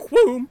filled your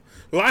womb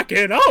like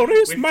an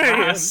honest man.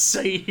 My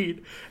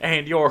seed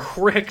and your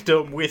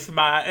rectum with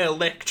my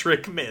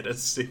electric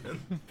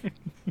medicine.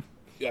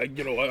 Yeah,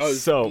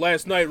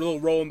 last night, little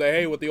rolling the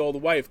hay with the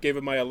old wife, gave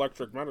him my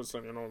electric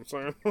medicine, you know what I'm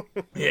saying?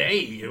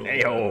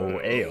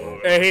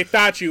 Ayo. Hey,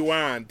 Hitachi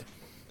wand.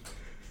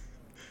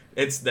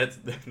 That's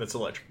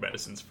electric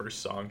medicine's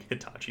first song,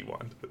 Hitachi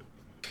wand.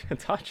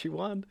 Hitachi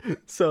wand?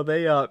 So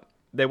they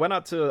went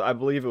out to, I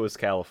believe it was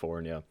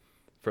California,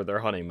 for their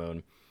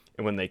honeymoon,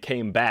 and when they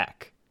came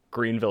back,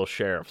 Greenville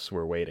sheriffs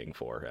were waiting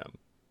for him.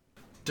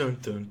 Dun,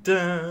 dun,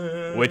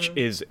 dun. which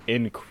is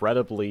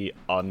incredibly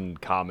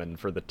uncommon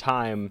for the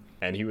time,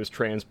 and he was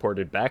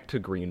transported back to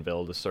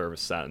Greenville to serve a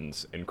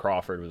sentence, and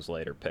Crawford was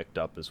later picked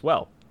up as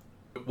well.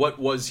 What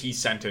was he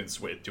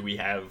sentenced with? Do we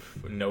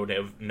have note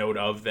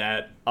of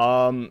that?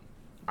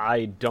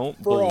 I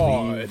don't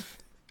Fraud. believe.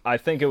 I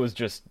think it was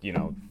just,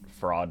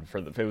 fraud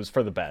it was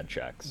for the bad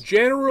checks.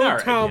 General All right,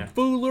 yeah.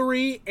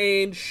 tomfoolery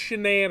and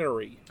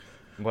shenanery.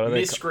 What do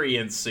they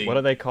Miscreancy. What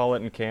do they call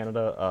it in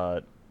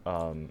Canada?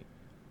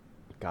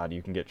 God,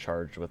 you can get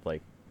charged with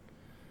like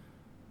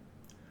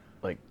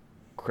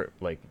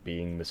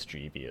being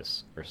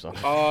mischievous or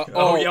something.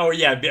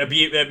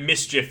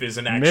 Mischief is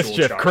an actual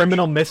charge.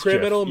 Criminal mischief.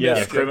 Criminal Yeah.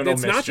 mischief. criminal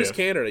It's not just mischief.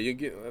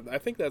 Canada. I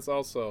think that's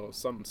also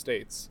some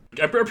states.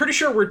 I'm pretty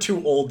sure we're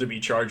too old to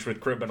be charged with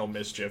criminal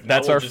mischief.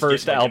 That's Now our we'll just get,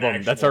 first like, an album.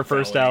 That's actual our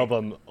first felony.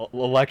 album.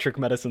 Electric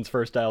Medicine's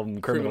first album,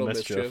 Criminal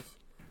Mischief.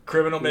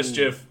 Criminal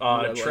Mischief,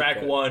 I like track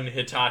that. 1,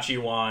 Hitachi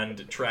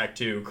Wand, track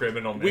 2,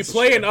 Criminal We Mischief.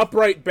 play an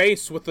upright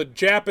bass with a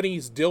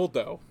Japanese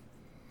dildo.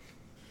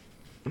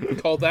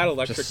 Call that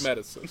electric Just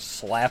medicine.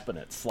 Slap the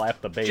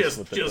bass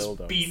with the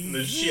dildo. beating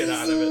the shit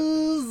out of it.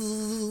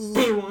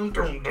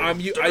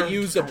 I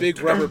use a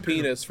big rubber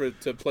penis to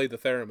play the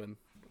theremin.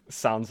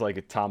 Sounds like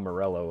a Tom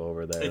Morello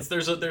over there.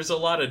 There's a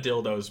lot of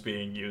dildos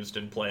being used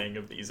in playing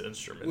of these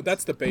instruments. Well,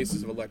 that's the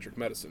basis of electric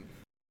medicine.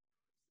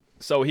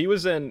 So he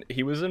was in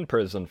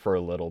prison for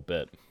a little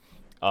bit,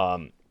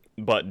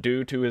 but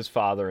due to his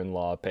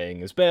father-in-law paying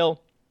his bail,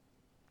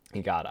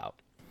 he got out.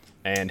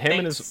 And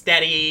him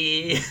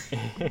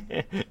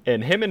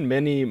and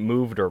Minnie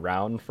moved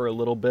around for a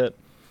little bit,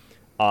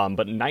 but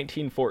in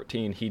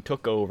 1914 he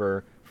took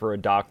over for a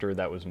doctor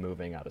that was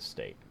moving out of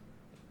state.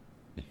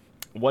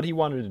 What he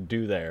wanted to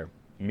do there,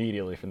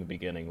 immediately from the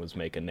beginning, was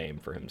make a name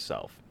for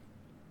himself.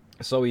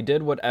 So he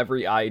did what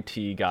every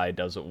IT guy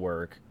does at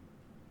work.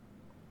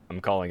 I'm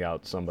calling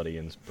out somebody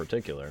in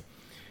particular.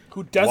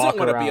 Who doesn't Walk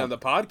want to be around. on the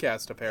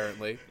podcast,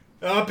 apparently.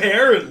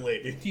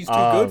 Apparently. He's too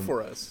good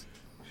for us.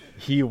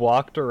 He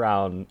walked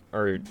around,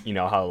 or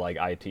how like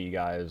IT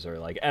guys or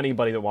like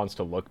anybody that wants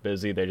to look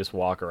busy, they just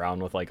walk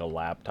around with like a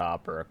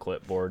laptop or a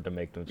clipboard to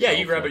make themselves Yeah,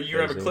 you grab look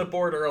a busy.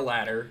 clipboard or a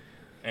ladder,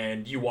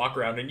 and you walk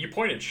around and you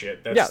point at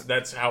shit.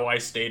 That's how I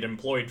stayed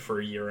employed for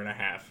a year and a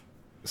half.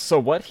 So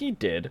what he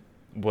did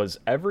was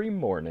every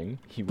morning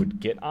he would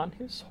get on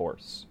his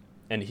horse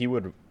and he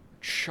would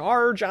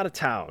charge out of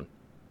town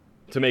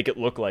to make it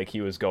look like he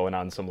was going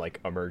on some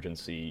like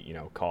emergency,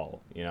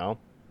 call,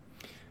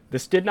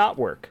 This did not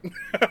work.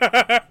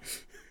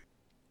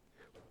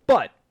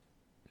 But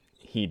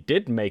he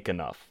did make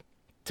enough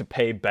to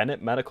pay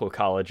Bennett Medical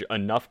College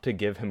enough to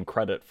give him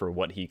credit for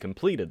what he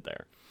completed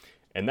there.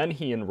 And then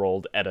he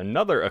enrolled at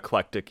another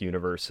eclectic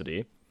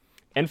university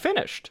and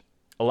finished,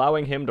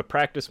 allowing him to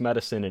practice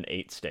medicine in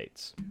 8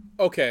 states.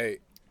 Okay,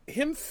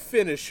 him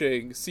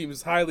finishing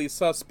seems highly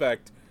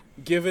suspect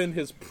given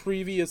his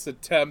previous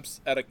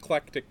attempts at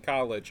eclectic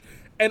college.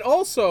 And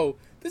also,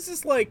 this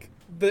is like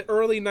the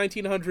early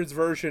 1900s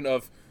version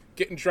of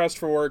getting dressed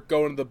for work,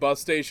 going to the bus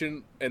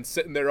station, and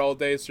sitting there all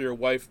day so your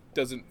wife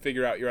doesn't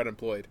figure out you're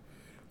unemployed.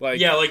 Like,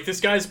 Yeah, like this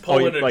guy's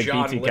pulling a like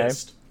John BTK?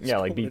 List. Yeah,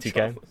 like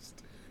BTK.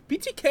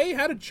 BTK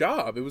had a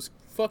job. It was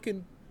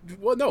fucking...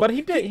 Well, no. But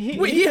he did. He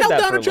did held that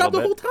down for a job the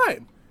little whole bit.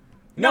 time.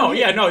 No,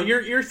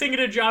 you're thinking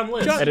of John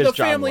List. John- It is the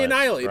John Family List,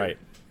 Annihilator. right?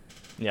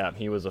 Yeah,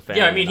 he was a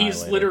family. Yeah, I mean he's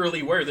annihilator.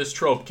 literally where this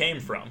trope came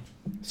from.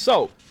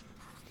 So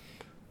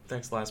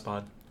Thanks, last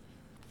pod.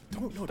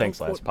 Thanks,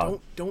 last pod.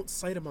 Don't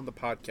cite him on the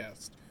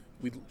podcast.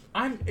 We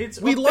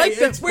We like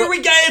that, It's where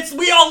but-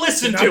 we all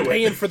listen not to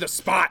paying it. for the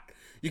spot.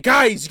 You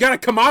guys, you gotta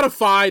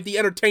commodify the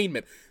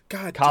entertainment.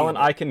 God, Colin,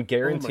 damn it. I can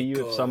guarantee you,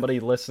 if God. somebody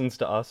listens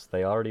to us,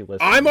 they already listen.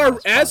 I'm to our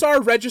last as pod.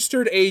 our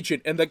registered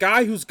agent and the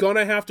guy who's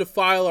gonna have to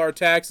file our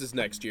taxes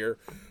next year.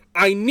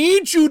 I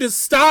need you to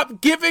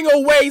stop giving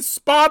away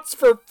spots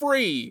for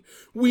free.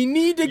 We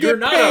need to You're get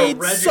not paid a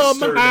registered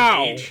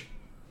somehow. agent.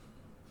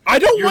 I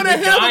don't You're want to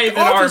the have guy an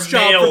that our office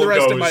job for mail the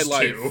rest of goes my to.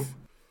 life.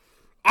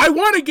 I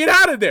want to get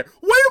out of there.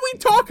 What did we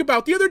talk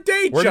about the other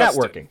day, We're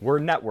Justin? networking. We're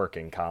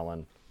networking,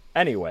 Colin.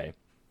 Anyway,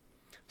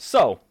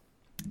 so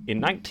in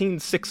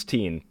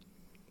 1916,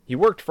 he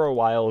worked for a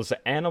while as an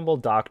animal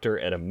doctor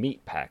at a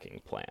meat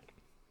packing plant.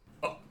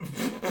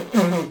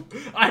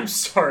 I'm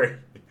sorry.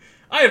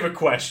 I have a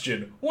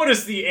question. What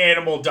does the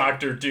animal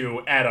doctor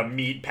do at a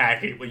meat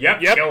packing? Yep,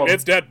 kill him.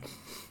 it's dead.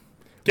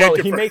 Well, Can't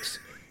he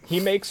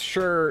confirm. makes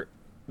sure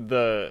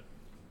the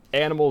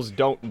animals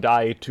don't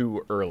die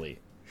too early.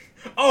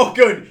 Oh,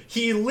 good.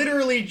 He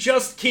literally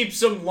just keeps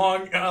them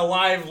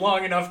alive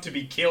long enough to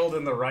be killed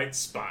in the right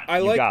spot. I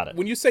like got it.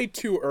 when you say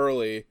too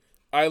early.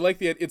 I like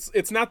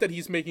it's not that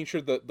he's making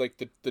sure that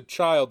like the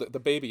child, the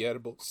baby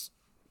animals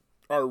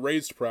are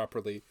raised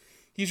properly.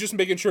 He's just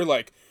making sure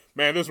like,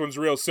 man, this one's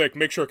real sick.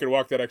 Make sure it can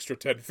walk that extra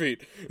 10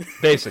 feet.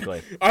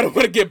 Basically. I don't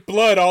want to get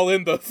blood all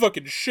in the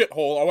fucking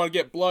shithole. I want to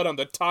get blood on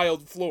the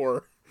tiled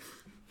floor.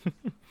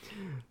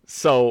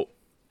 So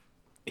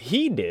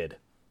he did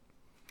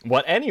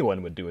what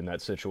anyone would do in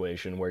that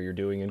situation where you're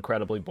doing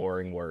incredibly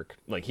boring work.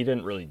 Like, he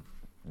didn't really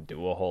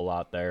do a whole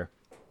lot there.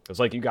 Because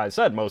like you guys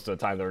said, most of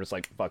the time they're just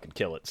like, fucking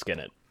kill it, skin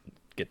it,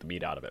 get the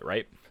meat out of it,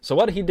 right? So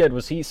what he did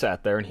was he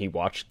sat there and he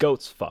watched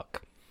goats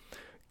fuck,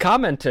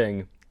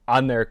 commenting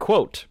on their,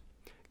 quote,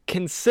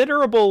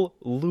 considerable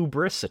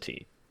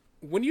lubricity.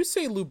 When you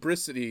say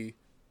lubricity,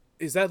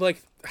 is that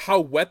like how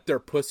wet their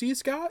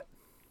pussies got?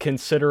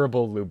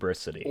 Considerable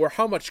lubricity. Or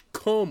how much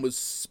cum was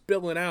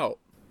spilling out?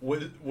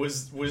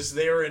 Was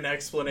there an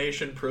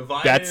explanation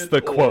provided? That's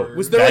the quote.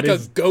 Was there That like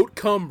is- a goat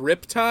cum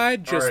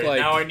riptide? Just All right, like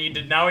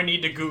now I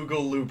need to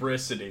Google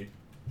lubricity.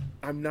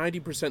 I'm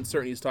 90%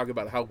 certain he's talking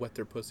about how wet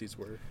their pussies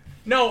were.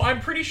 No,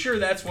 I'm pretty sure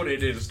that's what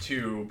it is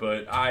too,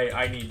 but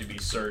I need to be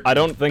certain. I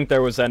don't think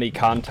there was any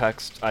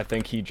context. I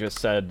think he just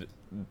said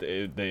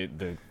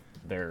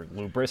their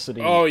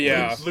lubricity. Oh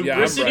yeah, Lubricity yeah,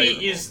 I'm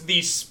right. is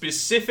the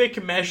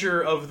specific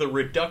measure of the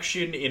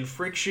reduction in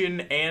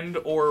friction and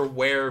or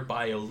wear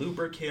by a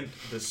lubricant.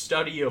 The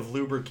study of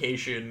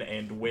lubrication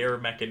and wear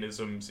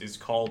mechanisms is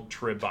called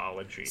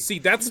tribology. See,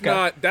 that's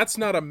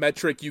not a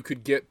metric you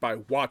could get by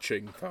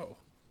watching though.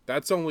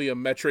 That's only a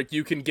metric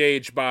you can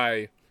gauge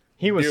by.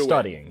 He was doing.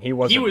 studying. He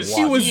wasn't.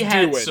 He was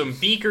had doing. some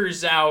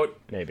beakers out.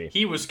 Maybe.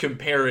 He was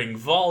comparing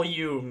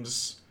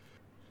volumes.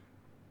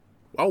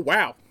 Oh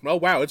wow,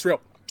 it's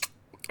real.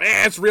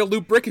 It's real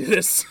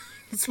lubricitous.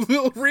 It's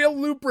real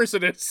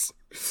lubricitous.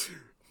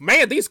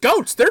 Man, these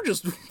goats, they're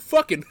just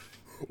fucking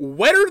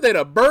wetter than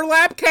a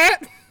burlap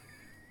cat.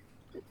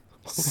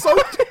 So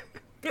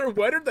they're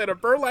wetter than a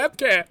burlap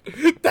cat.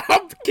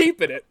 I'm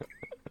keeping it.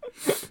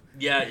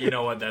 Yeah, you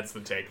know what? That's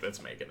the take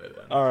that's making it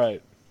then. All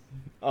right.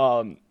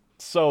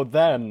 So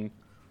then,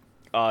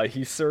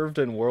 he served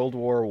in World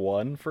War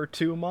I for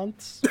 2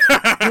 months.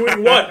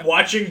 Doing what?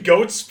 Watching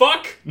goats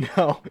fuck?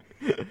 No,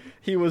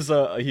 he was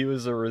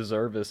a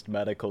reservist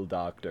medical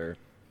doctor.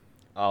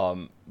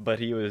 But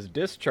he was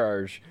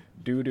discharged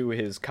due to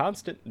his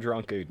constant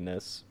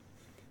drunkenness,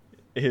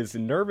 his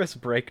nervous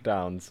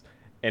breakdowns,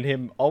 and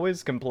him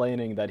always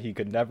complaining that he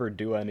could never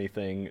do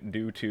anything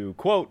due to,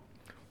 quote,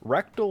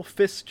 rectal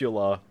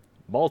fistula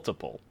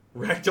multiple.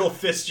 Rectal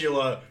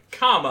fistula,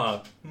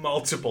 comma,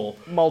 multiple.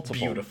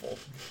 Beautiful.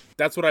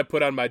 That's what I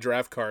put on my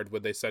draft card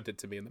when they sent it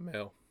to me in the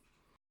mail.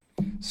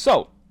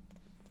 So,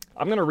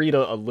 I'm gonna read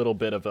a little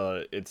bit of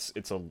it's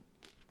a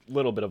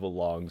little bit of a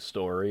long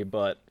story,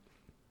 but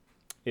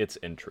it's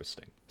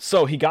interesting.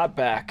 So he got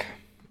back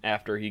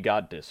after he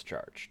got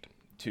discharged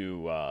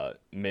to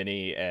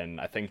Minnie,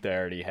 and I think they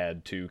already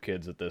had 2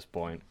 kids at this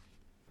point.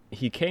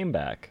 He came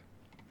back.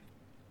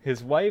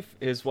 His wife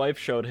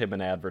showed him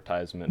an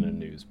advertisement in a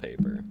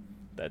newspaper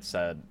that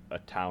said a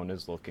town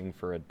is looking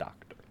for a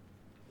doctor.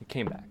 He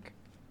came back.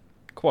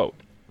 Quote,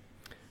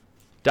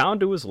 down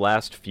to his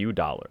last few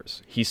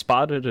dollars, he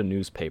spotted a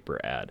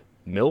newspaper ad.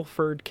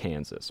 Milford,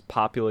 Kansas,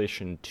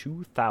 population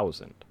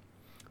 2,000,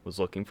 was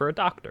looking for a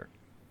doctor.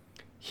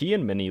 He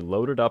and Minnie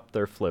loaded up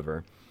their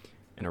flivver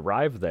and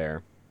arrived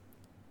there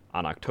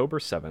on October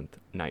 7th,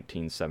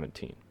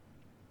 1917.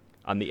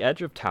 On the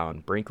edge of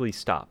town, Brinkley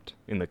stopped,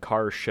 and the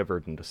car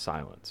shivered into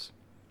silence.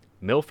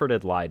 Milford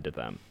had lied to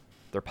them.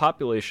 Their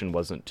population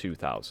wasn't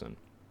 2,000.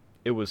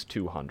 It was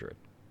 200.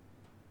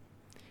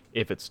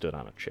 If it stood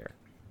on a chair.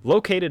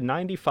 Located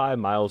 95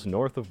 miles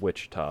north of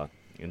Wichita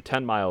and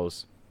 10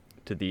 miles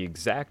to the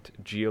exact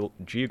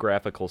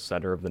geographical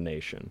center of the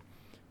nation,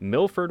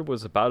 Milford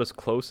was about as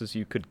close as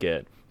you could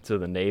get to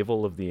the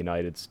navel of the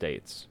United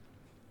States,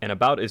 and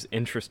about as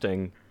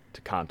interesting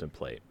to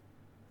contemplate.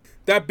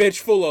 That bitch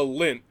full of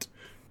lint.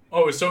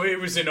 Oh, so it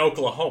was in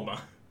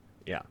Oklahoma.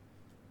 Yeah.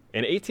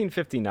 In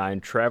 1859,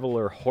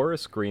 traveler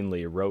Horace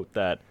Greenlee wrote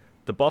that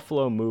the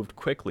buffalo moved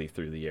quickly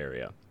through the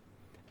area,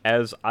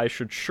 as I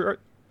should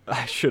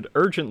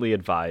urgently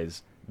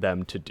advise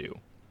them to do.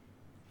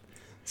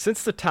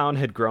 Since the town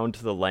had grown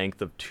to the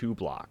length of 2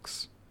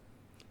 blocks,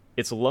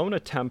 its lone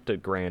attempt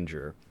at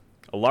grandeur,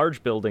 a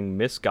large building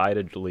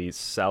misguidedly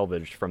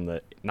salvaged from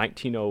the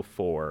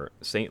 1904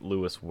 St.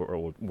 Louis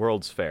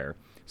World's Fair,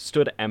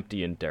 stood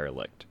empty and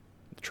derelict.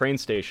 The train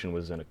station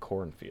was in a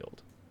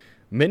cornfield.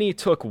 Minnie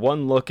took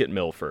one look at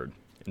Milford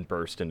and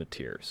burst into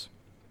tears,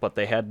 but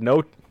they had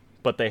no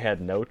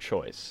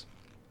choice.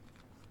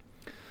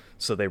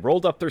 So they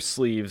rolled up their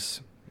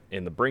sleeves,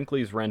 and the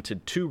Brinkleys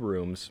rented 2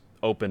 rooms,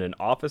 opened an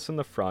office in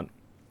the front,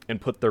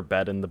 and put their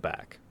bed in the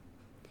back.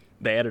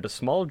 They added a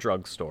small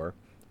drugstore,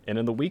 and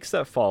in the weeks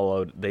that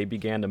followed, they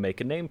began to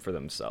make a name for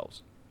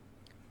themselves.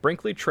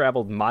 Brinkley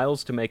traveled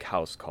miles to make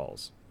house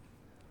calls,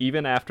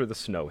 even after the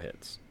snow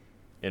hits,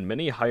 and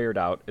Minnie hired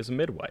out as a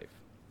midwife.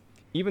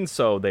 Even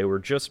so, they were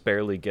just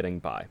barely getting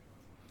by.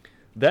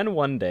 Then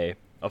one day,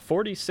 a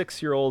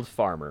 46-year-old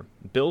farmer,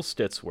 Bill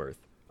Stitsworth,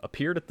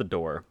 appeared at the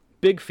door,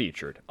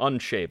 big-featured,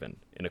 unshaven,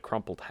 in a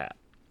crumpled hat.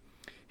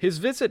 His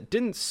visit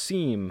didn't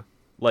seem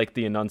like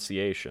the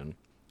Annunciation,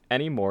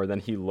 any more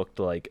than he looked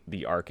like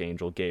the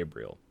Archangel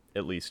Gabriel,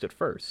 at least at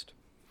first.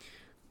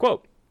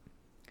 Quote,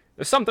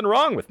 "There's something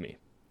wrong with me,"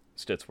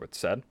 Stitsworth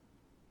said.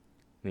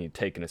 And he'd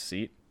taken a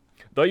seat.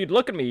 "Though you'd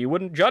look at me, you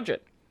wouldn't judge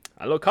it.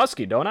 I look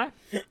husky, don't I?"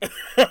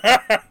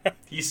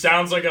 He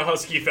sounds like a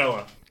husky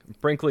fella.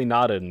 Brinkley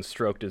nodded and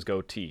stroked his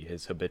goatee,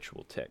 his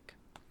habitual tick.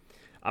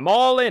 "I'm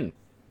all in,"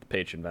 the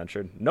patient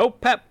ventured. "No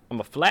pep, I'm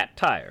a flat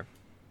tire."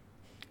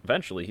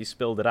 Eventually, he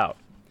spilled it out.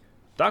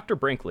 Dr.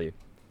 Brinkley,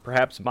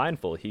 perhaps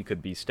mindful he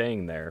could be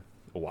staying there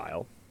a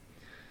while,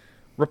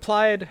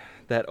 replied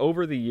that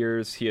over the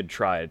years he had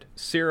tried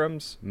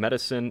serums,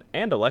 medicine,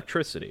 and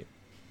electricity,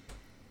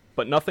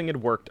 but nothing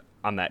had worked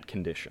on that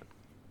condition.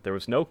 There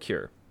was no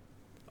cure.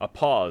 A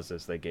pause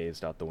as they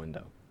gazed out the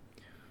window.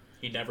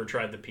 He never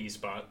tried the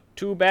P-spot.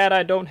 "Too bad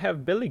I don't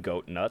have billy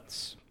goat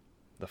nuts,"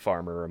 the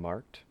farmer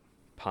remarked,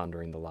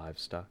 pondering the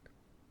livestock.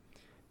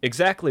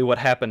 Exactly what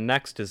happened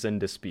next is in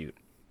dispute.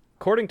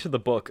 According to the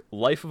book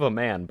Life of a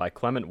Man by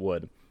Clement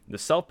Wood, the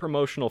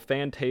self-promotional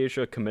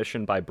fantasia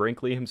commissioned by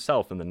Brinkley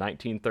himself in the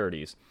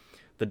 1930s,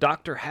 the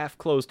doctor half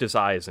closed his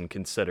eyes and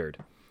considered,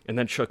 and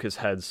then shook his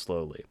head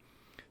slowly.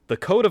 The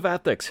code of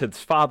ethics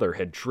his father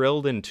had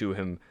drilled into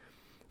him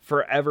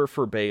forever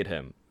forbade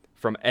him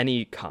from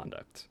any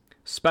conduct,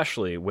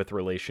 especially with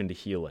relation to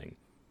healing,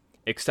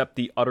 except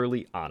the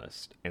utterly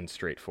honest and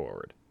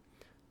straightforward.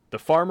 The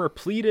farmer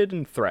pleaded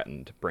and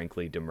threatened,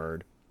 Brinkley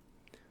demurred.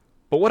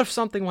 But what if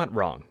something went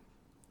wrong?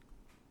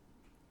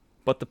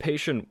 But the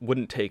patient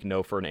wouldn't take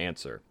no for an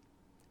answer,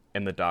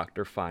 and the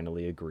doctor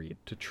finally agreed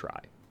to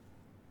try.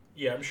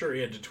 Yeah, I'm sure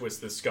he had to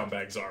twist this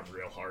scumbag's arm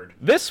real hard.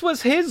 This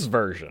was his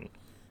version.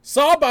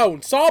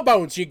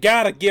 Sawbones, you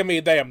gotta give me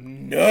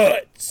them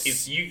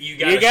nuts. You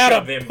gotta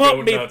shove them pump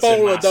goat me nuts full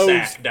in my of those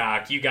sack,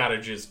 Doc. You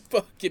gotta just...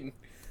 fucking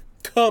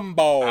cum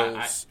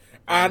balls.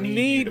 I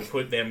need you to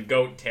put them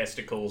goat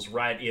testicles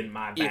right in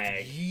my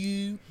bag. If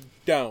you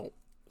don't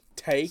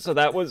take... So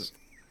that was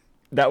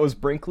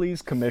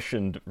Brinkley's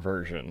commissioned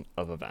version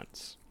of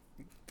events.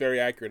 Very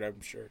accurate, I'm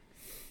sure.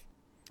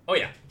 Oh,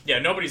 yeah. Yeah,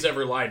 nobody's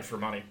ever lied for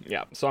money.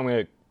 Yeah, so I'm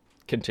going to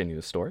continue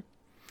the story.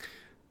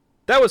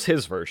 That was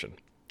his version.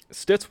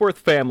 Stitsworth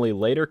family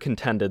later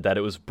contended that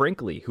it was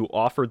Brinkley who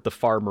offered the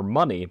farmer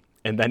money,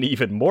 and then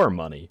even more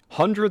money,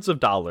 hundreds of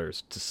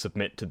dollars, to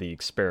submit to the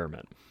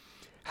experiment.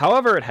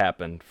 However it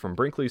happened, from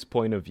Brinkley's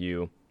point of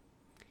view,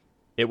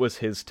 it was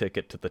his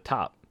ticket to the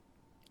top,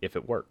 if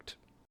it worked.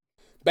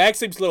 Bag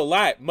seems a little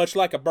light, much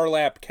like a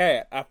burlap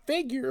cat. I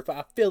figure if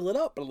I fill it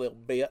up a little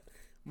bit,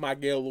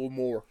 might get a little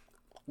more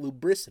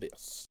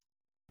lubricitous.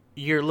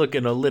 You're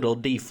looking a little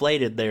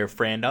deflated there,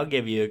 friend. I'll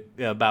give you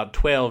about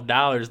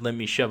 $12. Let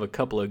me shove a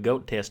couple of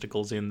goat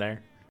testicles in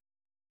there.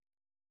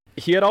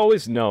 He had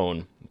always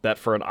known that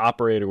for an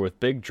operator with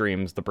big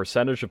dreams, the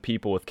percentage of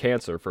people with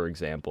cancer, for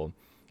example,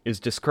 is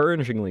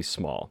discouragingly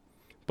small,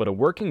 but a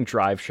working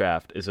drive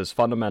shaft is as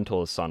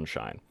fundamental as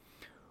sunshine.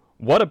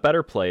 What a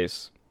better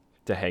place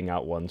to hang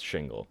out one's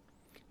shingle.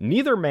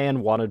 Neither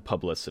man wanted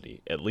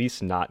publicity, at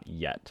least not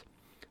yet.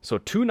 So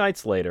 2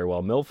 nights later,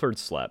 while Milford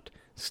slept,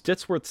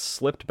 Stitsworth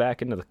slipped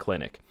back into the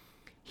clinic.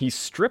 He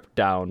stripped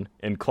down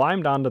and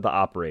climbed onto the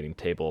operating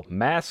table,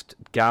 masked,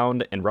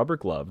 gowned, and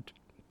rubber-gloved.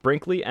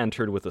 Brinkley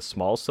entered with a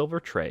small silver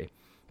tray,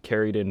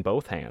 carried in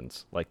both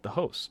hands, like the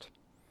host.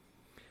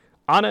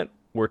 On it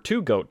were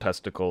 2 goat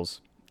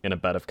testicles in a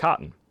bed of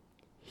cotton.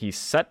 He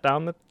set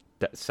down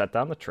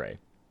the tray,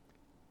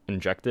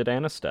 injected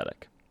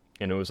anesthetic,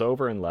 and it was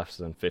over in less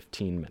than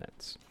 15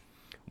 minutes.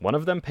 One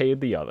of them paid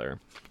the other,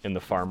 and the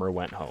farmer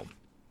went home.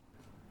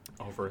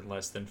 Over in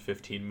less than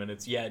 15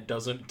 minutes. Yeah, it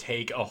doesn't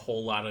take a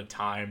whole lot of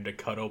time to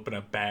cut open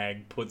a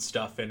bag, put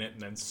stuff in it,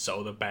 and then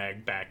sew the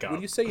bag back up.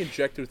 When you say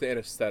injected with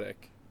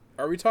anesthetic,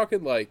 are we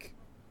talking like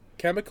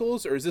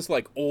chemicals, or is this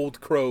like Old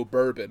Crow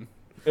bourbon?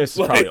 It's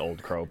probably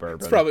Old Crow bourbon.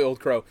 It's probably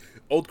Old Crow.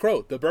 Old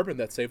Crow, the bourbon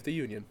that saved the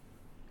Union.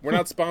 We're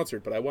not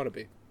sponsored, but I want to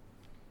be.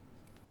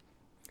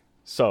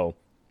 So,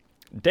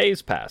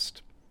 days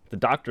passed. The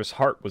doctor's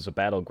heart was a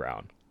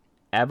battleground.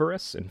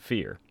 Avarice and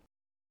fear.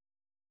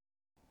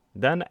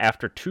 Then,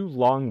 after 2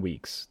 long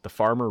weeks, the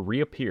farmer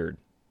reappeared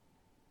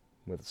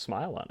with a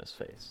smile on his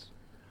face.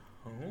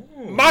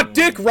 Oh. My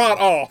dick rot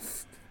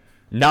off!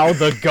 Now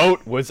the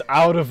goat was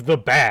out of the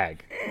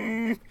bag.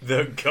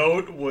 The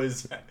goat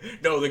was...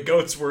 No, the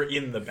goats were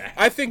in the bag.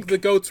 I think the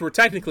goats were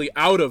technically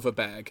out of a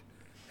bag.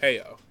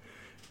 Heyo.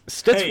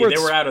 Hey,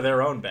 they were out of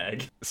their own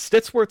bag.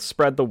 Stitsworth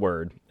spread the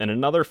word, and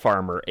another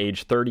farmer,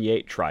 age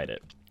 38, tried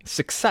it.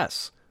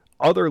 Success!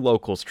 Other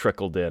locals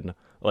trickled in,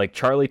 like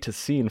Charlie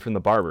Tassine from the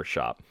barber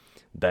shop.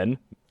 Then,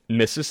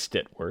 Mrs.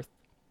 Stitworth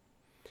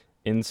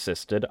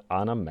insisted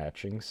on a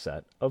matching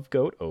set of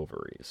goat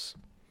ovaries.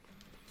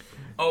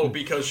 Oh,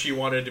 because she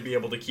wanted to be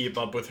able to keep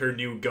up with her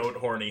new goat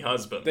horny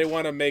husband. They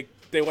want to make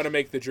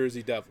the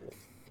Jersey Devil.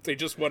 They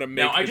just want to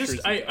make Jersey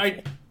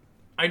Devil.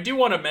 I do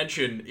want to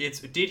mention,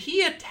 did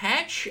he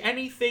attach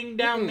anything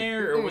down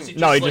there, or was he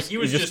just no, he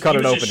was just cut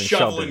it open and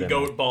shoveling shoved it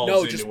goat in. balls No,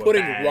 into just a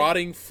putting bag?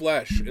 rotting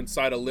flesh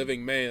inside a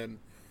living man.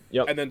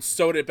 Yep. And then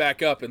sewed it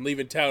back up and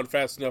leaving town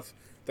fast enough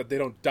that they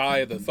don't die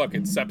of the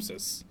fucking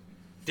sepsis.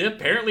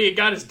 Apparently it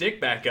got his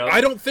dick back up. I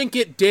don't think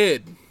it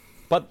did.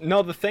 But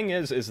no, the thing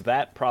is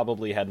that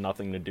probably had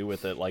nothing to do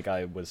with it. Like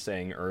I was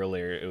saying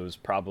earlier, it was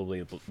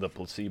probably the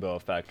placebo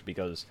effect,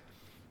 because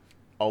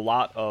a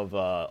lot of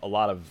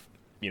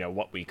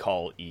what we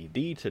call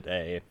ED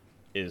today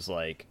is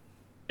like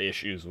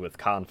issues with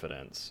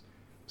confidence.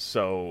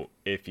 So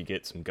if you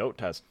get some goat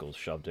testicles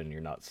shoved in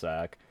your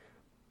nutsack,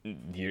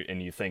 and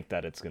you think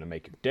that it's going to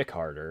make your dick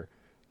harder,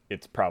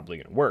 it's probably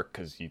going to work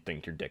because you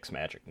think your dick's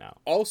magic now.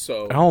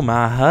 Also, Oh,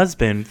 my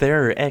husband,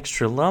 there are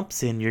extra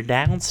lumps in your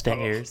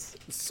downstairs.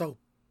 it's so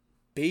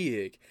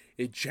big.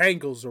 It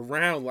jangles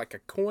around like a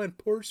coin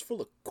purse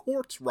full of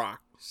quartz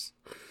rocks.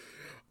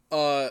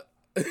 On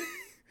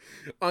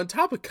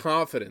top of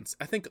confidence,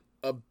 I think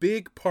a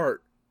big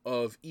part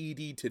of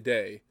ED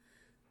today,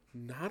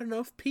 not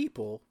enough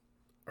people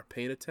are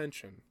paying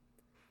attention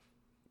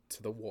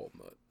to the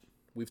walnut.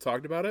 We've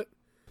talked about it.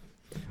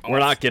 We're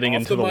not getting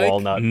into the mic.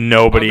 walnut.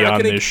 Nobody I'm not on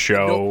gonna- this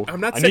show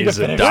I'm not I saying need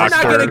we're a not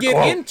doctor. going to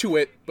get into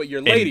it, but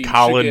your lady and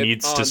Colin should get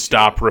needs to onto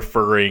stop it.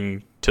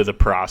 referring to the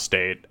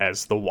prostate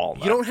as the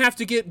walnut. You don't have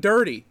to get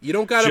dirty. You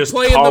don't got to Just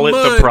play in call the it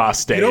the mud.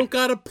 prostate. You don't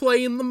got to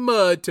play in the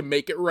mud to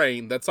make it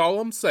rain. That's all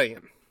I'm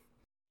saying.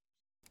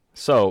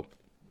 So,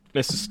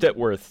 Mrs.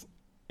 Stitworth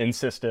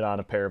insisted on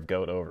a pair of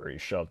goat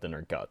ovaries shoved in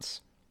her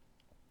guts.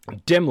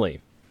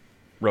 Dimly,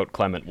 wrote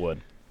Clement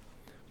Wood,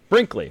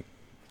 Brinkley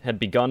had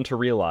begun to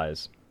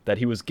realize that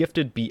he was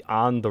gifted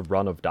beyond the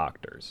run of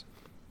doctors,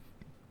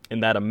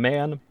 and that a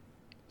man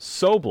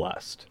so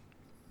blessed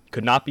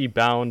could not be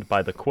bound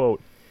by the,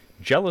 quote,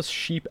 jealous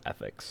sheep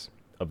ethics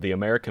of the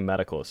American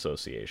Medical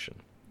Association.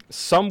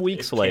 Some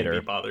weeks Can't later,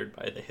 be bothered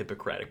by the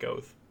Hippocratic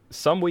Oath.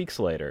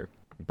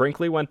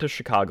 Brinkley went to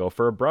Chicago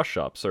for a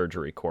brush-up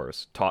surgery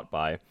course taught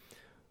by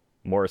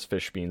Morris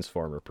Fishbean's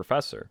former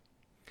professor,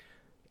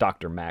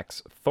 Dr.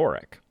 Max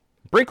Thorek.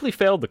 Brinkley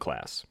failed the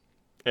class,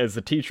 as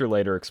the teacher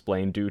later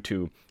explained, due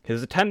to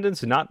his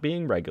attendance not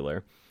being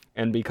regular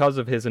and because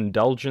of his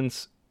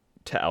indulgence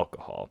to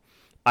alcohol.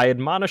 I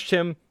admonished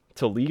him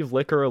to leave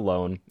liquor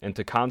alone and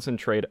to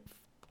concentrate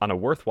on a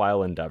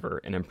worthwhile endeavor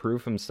and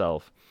improve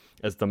himself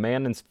as the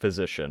man and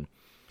physician,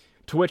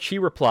 to which he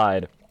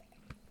replied,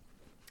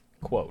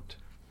 quote,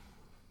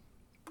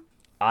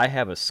 I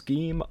have a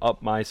scheme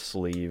up my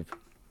sleeve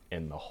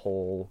and the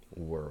whole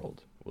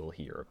world will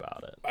hear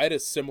about it. I had a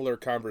similar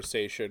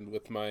conversation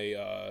with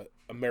my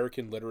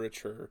American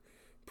literature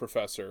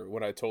professor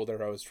when I told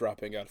her I was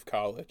dropping out of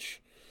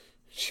college.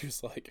 She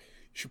was like, you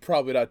should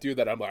probably not do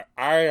that. I'm like,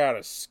 I got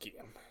a scheme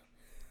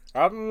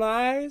up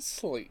my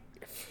sleeve.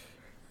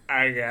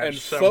 I got And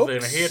something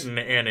folks- hidden,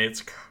 and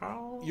it's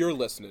called. You're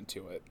listening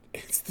to it.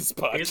 It's this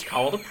podcast. It's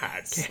called a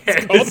podcast.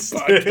 It's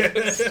called a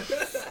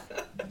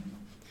podcast.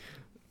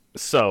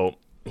 So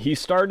he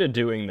started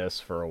doing this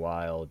for a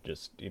while,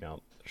 just,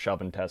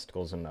 shoving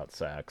testicles and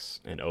nutsacks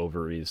and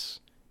ovaries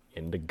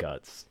into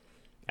guts,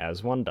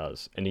 as one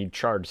does. And he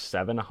charged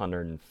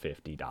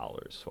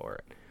 $750 for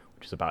it,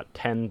 which is about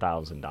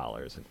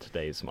 $10,000 in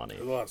today's money.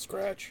 A lot of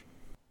scratch.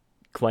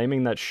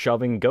 Claiming that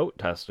shoving goat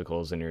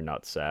testicles in your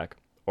nutsack,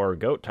 or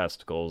goat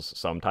testicles,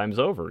 sometimes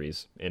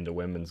ovaries, into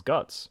women's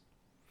guts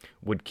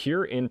would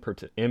cure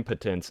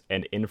impotence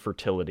and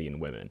infertility in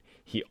women.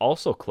 He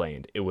also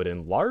claimed it would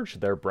enlarge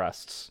their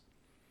breasts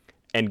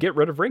and get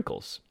rid of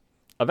wrinkles.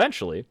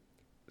 Eventually,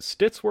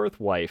 Stitworth's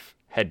wife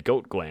had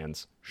goat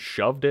glands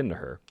shoved into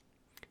her,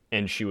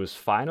 and she was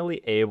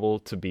finally able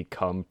to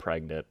become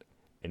pregnant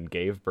and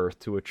gave birth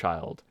to a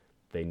child.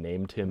 They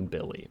named him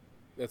Billy.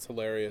 That's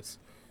hilarious.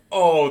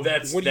 Oh,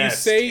 that's When that's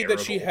you say terrible.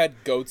 that she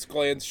had goat's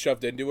glands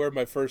shoved into her,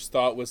 my first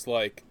thought was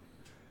like,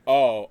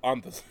 oh,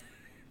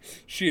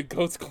 she had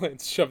goat's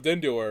glands shoved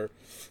into her.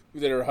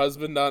 Did her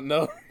husband not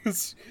know?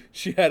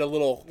 She had a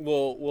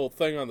little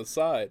thing on the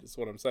side, is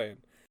what I'm saying.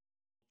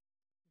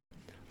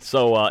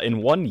 So,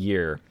 in 1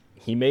 year,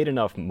 he made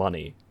enough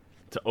money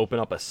to open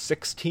up a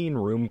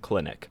 16-room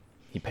clinic.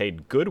 He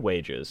paid good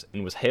wages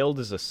and was hailed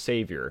as a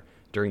savior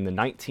during the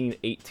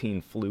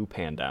 1918 flu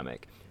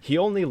pandemic. He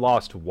only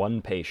lost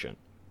one patient.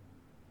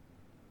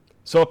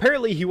 So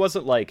apparently he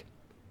wasn't,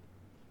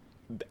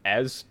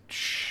 as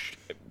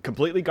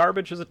completely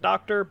garbage as a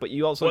doctor, but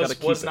you also got to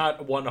keep was it.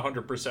 not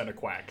 100% a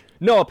quack.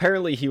 No,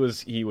 apparently he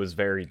was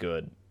very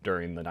good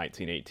during the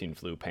 1918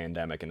 flu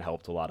pandemic and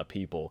helped a lot of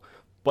people.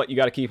 But you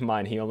got to keep in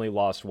mind he only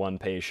lost one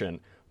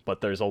patient,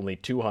 but there's only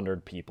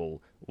 200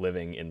 people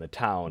living in the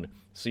town.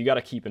 So you got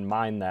to keep in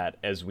mind that,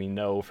 as we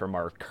know from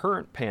our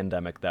current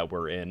pandemic that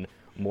we're in,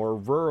 more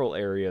rural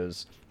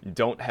areas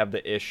don't have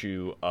the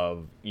issue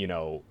of,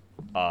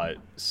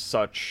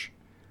 such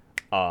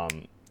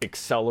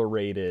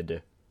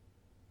accelerated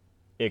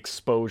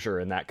exposure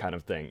and that kind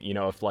of thing.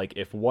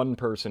 If one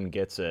person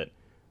gets it,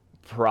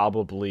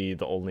 probably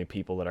the only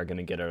people that are going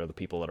to get it are the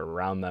people that are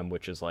around them,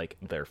 which is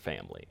their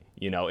family.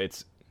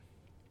 It's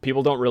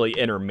people don't really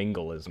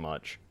intermingle as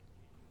much.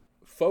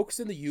 Folks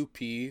in the UP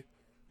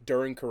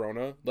during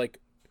Corona,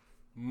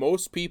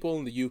 most people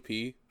in the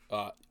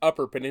UP,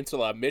 Upper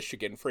Peninsula,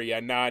 Michigan, for ya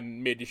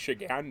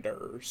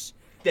non-Michiganders.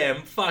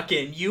 Them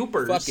fucking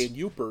youpers. Fucking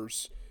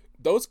youpers.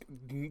 Those,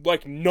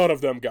 none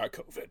of them got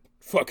COVID.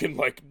 Fucking,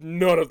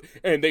 none of...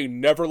 And they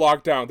never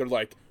locked down. They're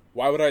like,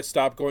 why would I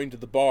stop going to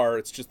the bar?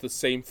 It's just the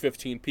same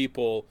 15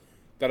 people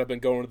that have been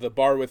going to the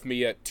bar with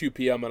me at 2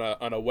 p.m.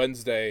 on a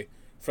Wednesday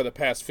for the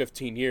past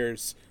 15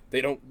 years. They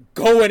don't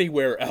go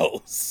anywhere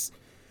else.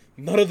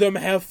 none of them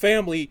have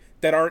family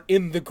that aren't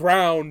in the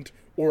ground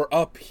or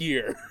up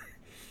here.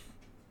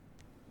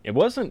 It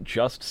wasn't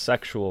just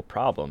sexual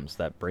problems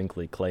that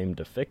Brinkley claimed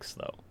to fix,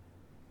 though.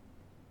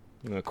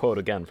 I'm going to quote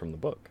again from the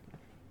book.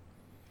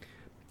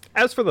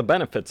 As for the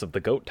benefits of the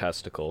goat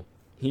testicle,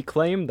 he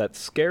claimed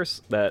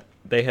that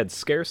they had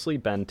scarcely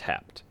been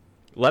tapped.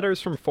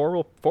 Letters from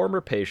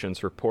former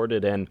patients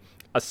reported an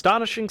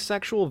astonishing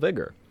sexual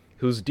vigor,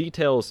 whose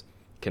details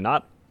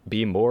cannot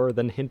be more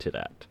than hinted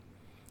at.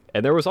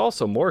 And there was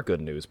also more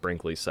good news,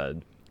 Brinkley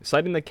said,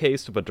 citing the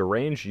case of a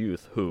deranged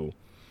youth who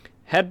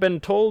had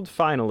been told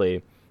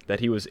finally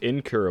that he was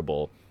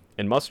incurable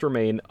and must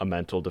remain a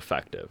mental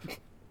defective.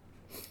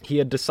 He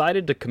had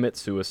decided to commit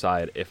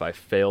suicide if I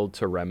failed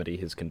to remedy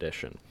his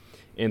condition.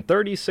 In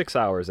 36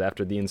 hours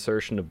after the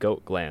insertion of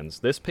goat glands,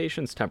 this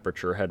patient's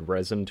temperature had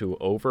risen to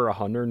over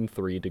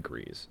 103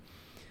 degrees,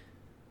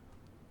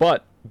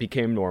 but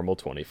became normal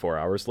 24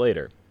 hours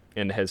later,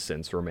 and has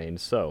since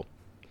remained so.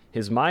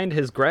 His mind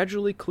has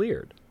gradually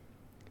cleared,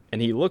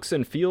 and he looks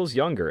and feels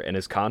younger and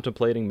is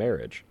contemplating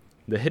marriage.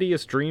 The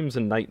hideous dreams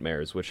and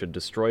nightmares which had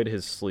destroyed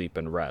his sleep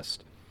and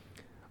rest,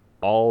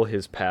 all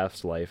his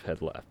past life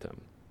had left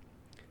him.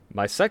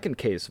 My second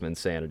case of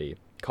insanity,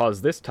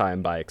 caused this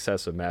time by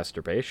excessive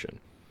masturbation,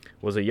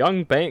 was a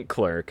young bank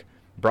clerk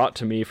brought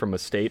to me from a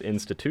state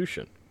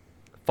institution.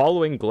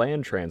 Following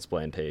gland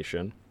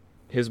transplantation,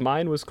 his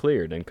mind was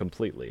cleared and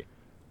completely,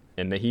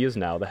 and he is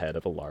now the head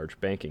of a large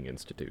banking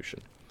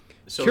institution.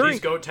 So these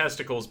goat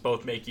testicles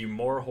both make you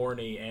more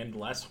horny and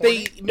less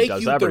horny? They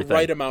make you everything. The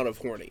right amount of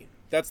horny.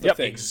 That's the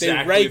thing.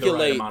 Exactly they regulate the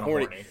right amount of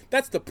horny. horny.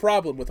 That's the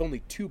problem with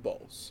only 2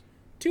 balls.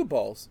 2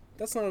 balls.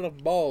 That's not enough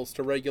balls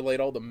to regulate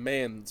all the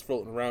man that's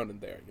floating around in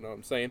there. You know what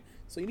I'm saying?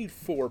 So you need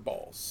 4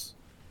 balls.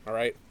 All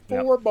right?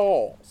 4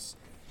 balls.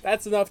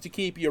 That's enough to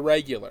keep you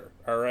regular.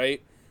 All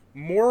right?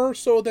 More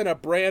so than a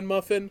bran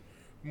muffin.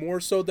 More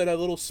so than a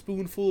little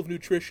spoonful of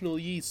nutritional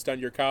yeast on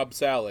your Cobb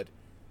salad.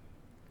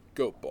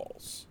 Goat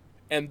balls.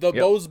 And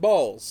those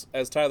balls,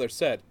 as Tyler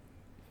said,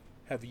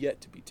 have yet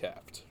to be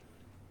tapped.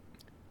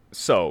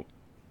 So,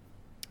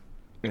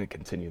 I'm going to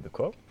continue the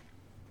quote.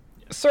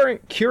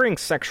 Curing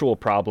sexual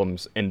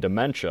problems and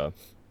dementia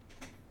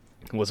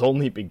was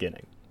only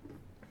beginning.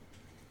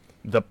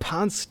 The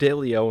Ponce de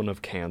Leon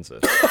of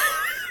Kansas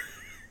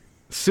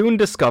soon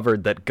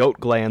discovered that goat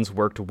glands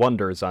worked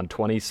wonders on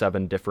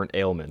 27 different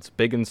ailments,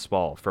 big and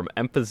small, from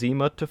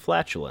emphysema to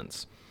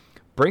flatulence.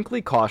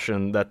 Brinkley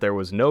cautioned that there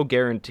was no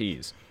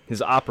guarantees.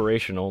 His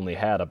operation only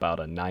had about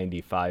a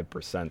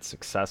 95%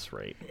 success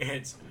rate.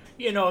 It's,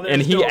 there's no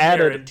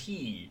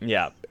guarantee.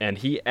 Yeah, and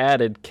he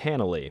added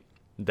cannily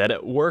that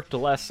it worked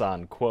less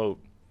on, quote,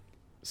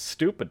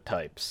 stupid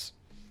types.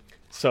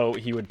 So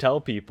he would tell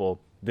people,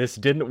 this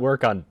didn't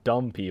work on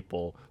dumb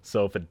people,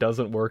 so if it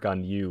doesn't work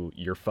on you,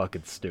 you're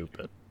fucking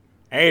stupid.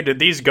 Hey, did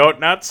these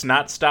goat nuts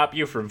not stop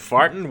you from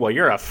farting? Well,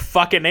 you're a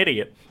fucking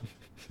idiot.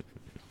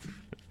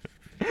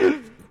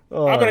 I'm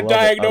going to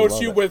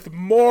diagnose you with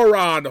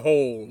moron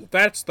hole.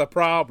 That's the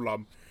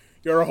problem.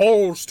 Your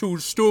hole's too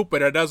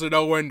stupid. It doesn't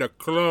know when to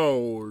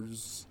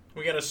close.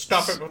 We got to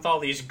stuff it with all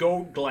these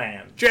goat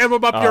glands. Jam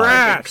them up your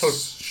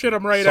ass. Shit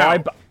them right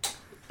out.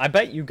 I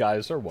bet you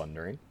guys are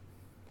wondering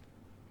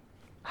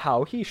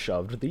how he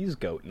shoved these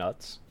goat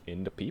nuts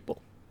into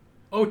people.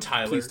 Oh,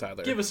 Tyler, Please,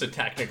 Tyler. Give us a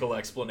technical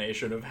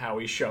explanation of how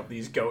he shoved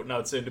these goat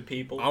nuts into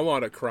people. I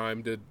want a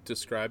crime to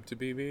describe to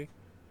BB.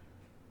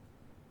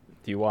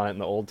 Do you want it in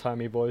the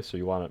old-timey voice, or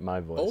you want it in my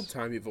voice?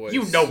 Old-timey voice.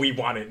 You know we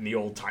want it in the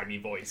old-timey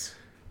voice.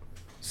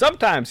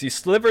 Sometimes he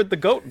slivered the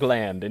goat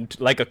gland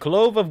into like a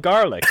clove of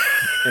garlic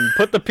and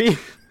put the pieces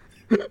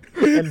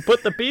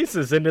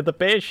into the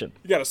patient.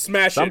 You gotta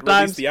smash it and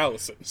release the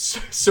Allison.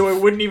 So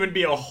it wouldn't even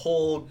be a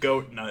whole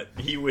goat nut.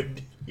 He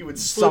would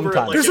sliver it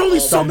like There's only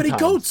so many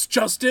goats,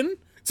 Justin.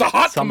 It's a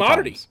hot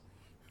commodity.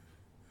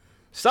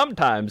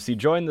 Sometimes he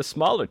joined the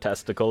smaller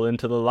testicle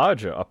into the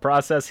larger, a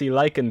process he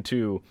likened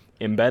to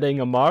embedding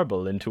a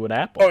marble into an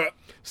apple. Oh, yeah.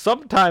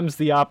 Sometimes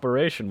the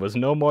operation was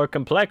no more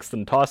complex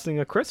than tossing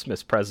a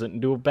Christmas present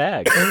into a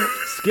bag.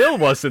 Skill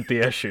wasn't the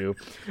issue,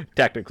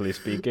 technically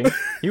speaking.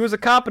 He was a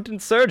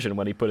competent surgeon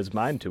when he put his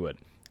mind to it.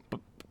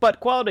 But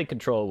quality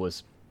control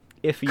was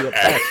iffy at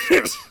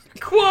best.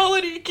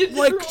 Quality control?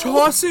 Like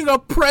tossing a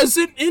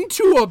present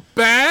into a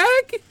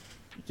bag?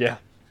 Yeah.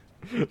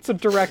 It's a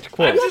direct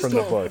quote from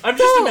the book. I'm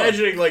just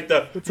imagining like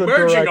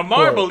merging a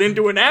marble quote.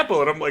 into an apple,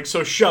 and I'm like,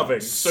 so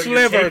shoving. So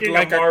Slivered you're taking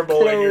like a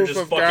marble and you're clove just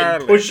of fucking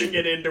garlic. pushing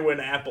it into an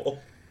apple.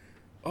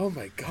 Oh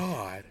my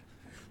god.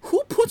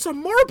 Who puts a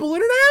marble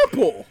in an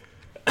apple?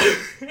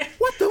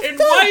 What the And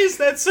fuck? why is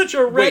that such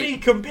a ready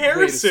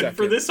comparison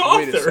for this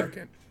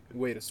author?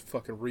 Wait a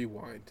fucking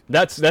rewind.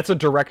 That's a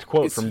direct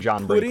quote Is from he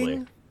John putting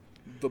Brinkley.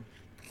 the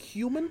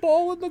human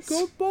ball in the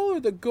goat ball, or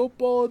the goat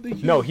ball in the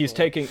human No, he's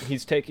ball?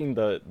 taking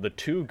the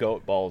 2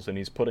 goat balls and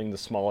he's putting the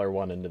smaller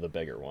one into the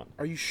bigger one.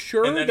 Are you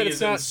sure And then that he's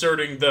it's not?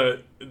 inserting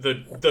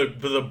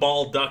the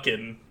ball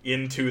ducking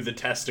into the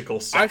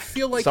testicle sack. I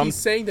feel like he's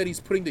saying that he's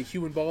putting the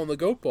human ball in the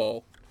goat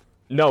ball.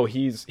 No,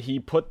 he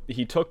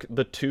took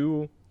the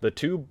two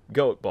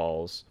goat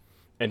balls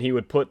and he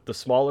would put the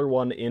smaller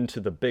one into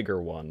the bigger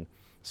one,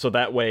 so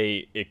that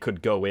way it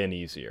could go in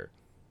easier.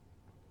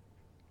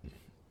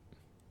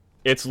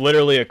 It's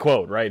literally a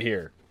quote right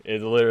here.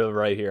 It's literally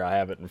right here. I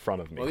have it in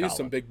front of me. Well, these are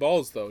some big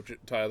balls, though,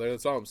 Tyler.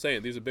 That's all I'm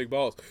saying. These are big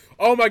balls.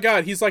 Oh my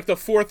God, he's like the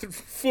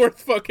fourth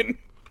fucking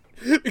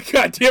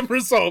goddamn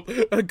result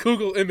on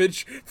Google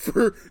image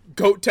for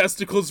goat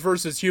testicles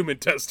versus human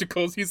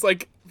testicles. He's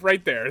like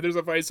right there. There's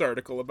a Vice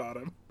article about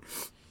him.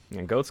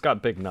 And goats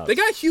got big nuts. They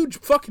got huge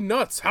fucking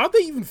nuts. How'd they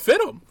even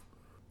fit them?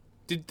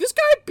 Did this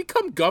guy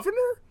become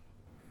governor?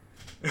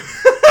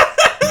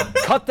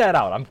 Cut that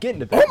out. I'm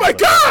getting to that. Oh my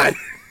God!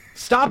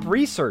 Stop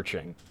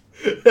researching.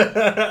 Cut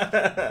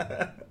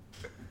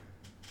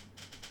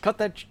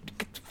that.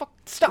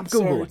 Stop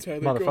Googling, sorry,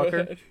 Tyler,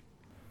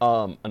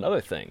 motherfucker.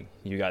 Another thing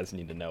you guys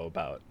need to know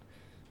about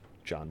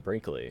John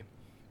Brinkley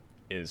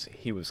is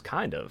he was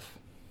kind of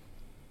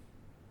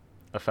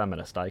a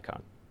feminist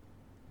icon.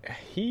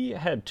 He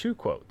had 2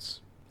 quotes.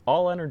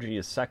 All energy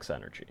is sex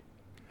energy.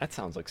 That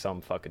sounds like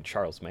some fucking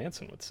Charles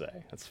Manson would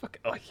say. That's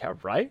fucking, like, yeah,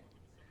 right?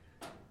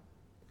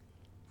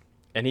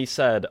 And he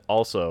said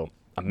also,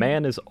 a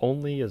man is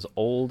only as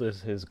old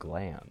as his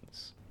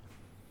glands.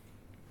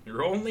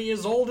 You're only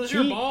as old as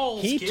your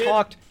balls,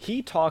 kid.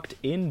 He talked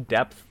in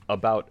depth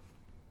about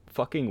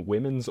fucking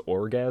women's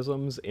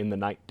orgasms in the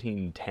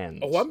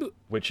 1910s.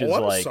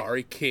 I'm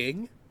sorry,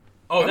 King.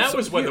 Oh, that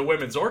was when the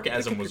women's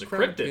orgasm was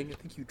encrypted. King. I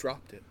think you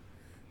dropped it.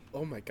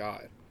 Oh my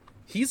God.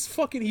 He's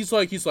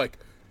like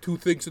 2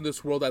 things in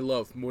this world I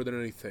love more than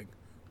anything.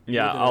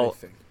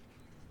 Anything.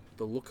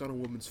 The look on a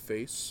woman's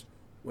face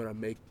when I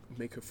make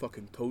her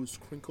fucking toes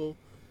crinkle,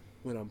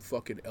 when I'm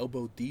fucking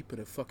elbow deep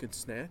in a fucking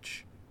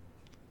snatch,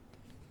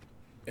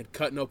 and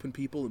cutting open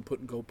people and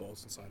putting goat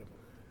balls inside of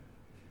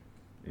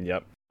them.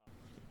 Yep.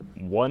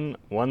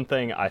 One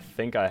thing, I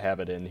think I have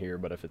it in here,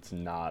 but if it's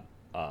not,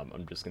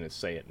 I'm just gonna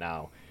say it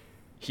now.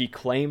 He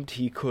claimed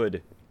he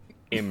could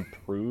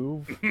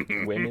improve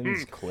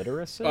women's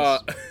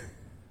clitorises.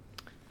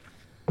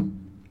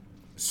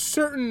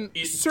 Certain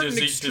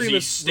extremist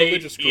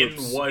religious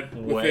groups in what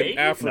way? within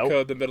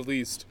Africa, the Middle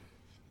East,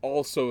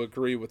 also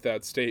agree with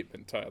that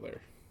statement,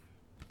 Tyler.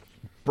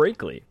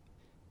 Brinkley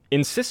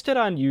insisted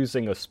on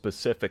using a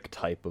specific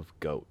type of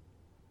goat,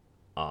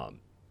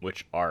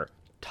 which are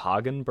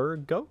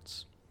Toggenburg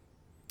goats.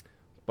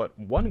 But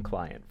one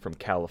client from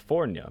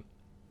California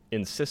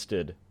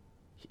insisted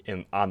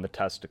on the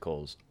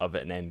testicles of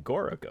an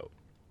Angora goat.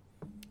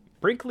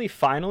 Brinkley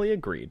finally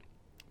agreed,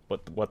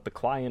 but what the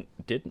client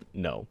didn't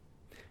know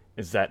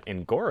is that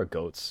Angora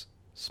goats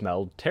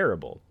smelled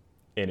terrible,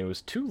 and it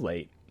was too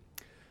late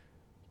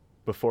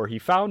before he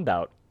found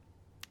out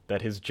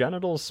that his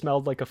genitals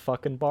smelled like a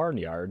fucking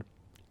barnyard,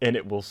 and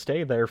it will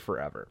stay there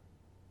forever.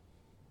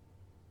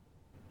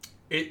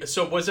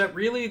 So was that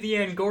really the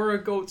Angora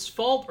goat's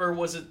fault, or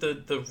was it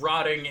the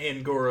rotting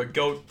Angora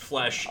goat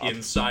flesh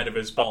inside of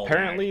his ball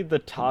Apparently bag? the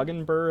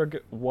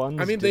Toggenburg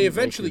ones they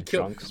eventually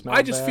killed.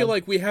 I just feel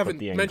like we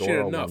haven't mentioned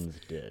it enough.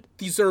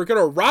 These are going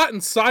to rot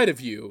inside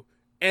of you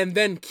and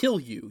then kill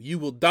you. You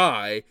will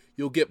die.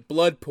 You'll get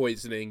blood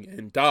poisoning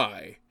and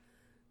die.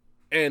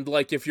 And,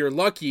 like, if you're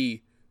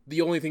lucky,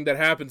 the only thing that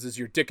happens is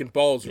your dick and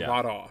balls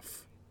rot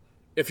off.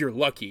 If you're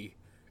lucky.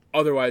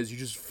 Otherwise, you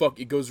just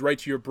it goes right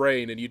to your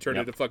brain and you turn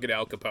into fucking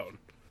Al Capone.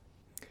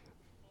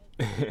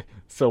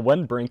 So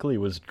when Brinkley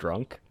was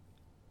drunk,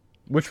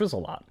 which was a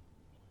lot,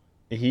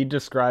 he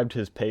described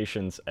his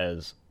patients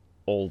as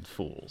old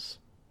fools.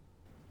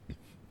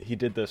 He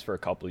did this for a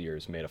couple of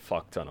years, made a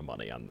fuck ton of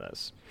money on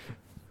this.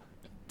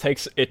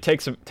 It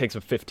takes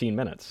him 15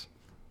 minutes.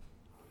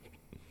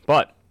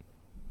 But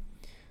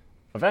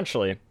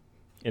eventually,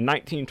 in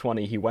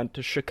 1920, he went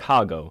to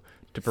Chicago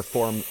to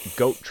perform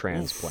goat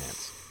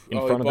transplants in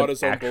front of an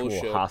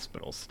actual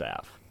hospital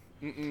staff.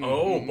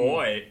 Oh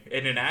boy,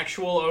 in an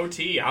actual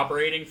OT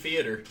operating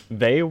theater.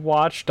 They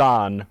watched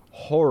on,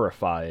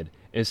 horrified,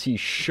 as he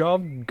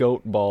shoved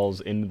goat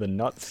balls into the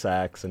nut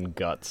sacks and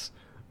guts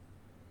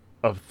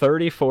of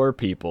 34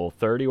 people,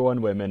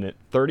 31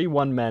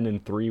 men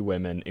and 3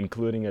 women,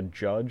 including a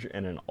judge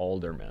and an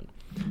alderman.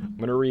 I'm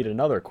going to read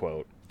another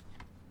quote.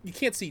 You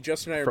can't see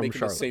Justin and I are making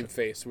the same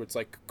face where it's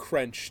like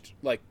clenched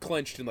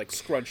and like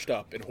scrunched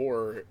up in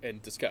horror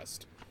and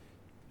disgust.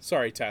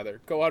 Sorry,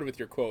 Tyler. Go on with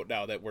your quote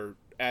now that we're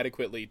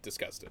adequately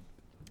disgusted.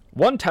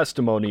 One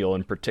testimonial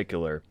in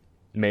particular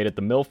made it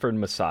the Milford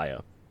Messiah,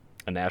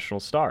 a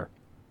national star.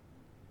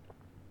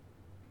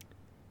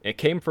 It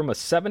came from a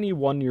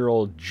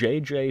 71-year-old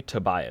J.J.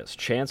 Tobias,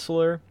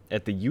 chancellor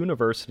at the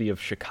University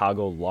of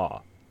Chicago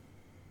Law,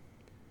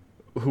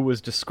 who was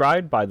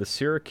described by the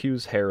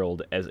Syracuse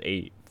Herald as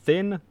a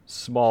thin,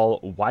 small,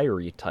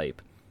 wiry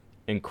type,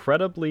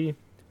 incredibly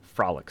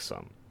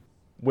frolicsome,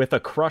 with a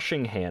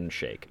crushing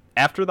handshake.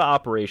 After the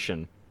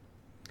operation,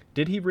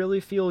 did he really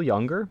feel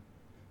younger?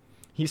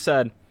 He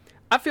said,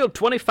 "I feel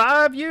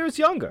 25 years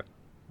younger,"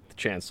 the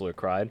chancellor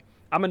cried.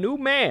 "I'm a new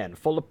man,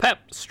 full of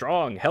pep,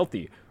 strong,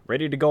 healthy,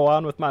 ready to go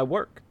on with my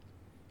work.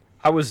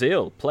 I was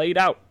ill, played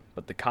out,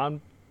 but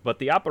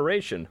the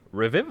operation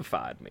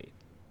revivified me."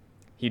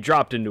 He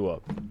dropped into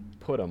a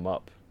put 'em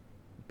up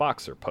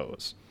boxer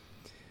pose.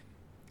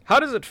 How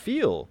does it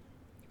feel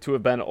to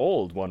have been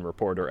old, one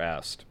reporter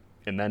asked,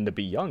 and then to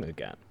be young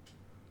again?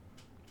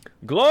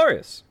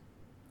 Glorious.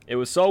 It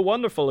was so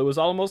wonderful it was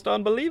almost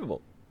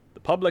unbelievable. The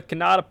public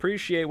cannot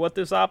appreciate what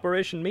this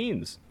operation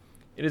means.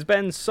 It has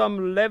been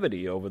some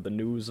levity over the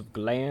news of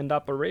gland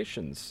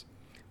operations,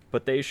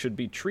 but they should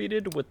be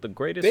treated with the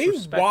greatest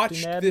respect and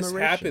watched admiration.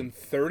 this happen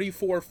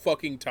 34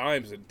 fucking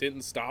times and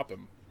didn't stop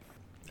him.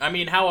 I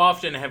mean, how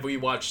often have we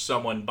watched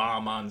someone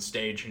bomb on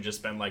stage and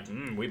just been like,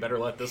 we better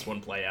let this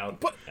one play out?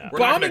 But we're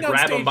not going bombing to on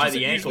grab stage them by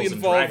doesn't the usually ankles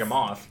and drag them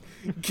involve off.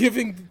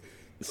 Giving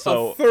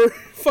So-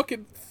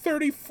 fucking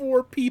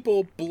 34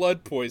 people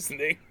blood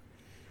poisoning.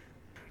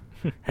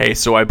 Hey,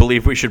 so I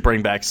believe we should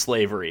bring back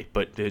slavery,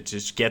 but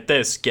just get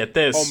this.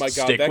 Oh my god,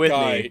 Stick that with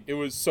guy, me. it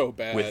was so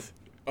bad. With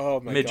Oh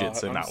my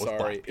midgets god, and I'm not with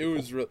sorry. black It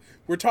was real.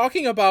 We're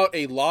talking about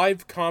a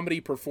live comedy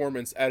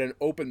performance at an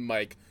open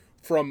mic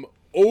from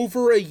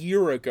over a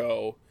year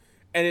ago,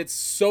 and it's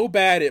so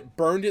bad it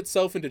burned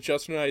itself into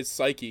Justin and I's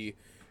psyche,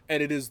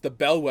 and it is the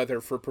bellwether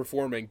for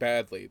performing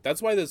badly.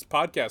 That's why this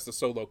podcast is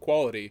so low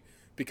quality,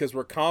 because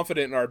we're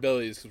confident in our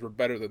abilities because we're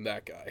better than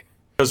that guy.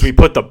 Because we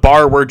put the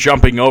bar we're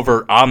jumping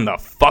over on the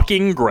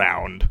fucking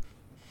ground.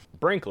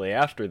 Brinkley,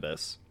 after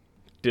this,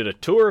 did a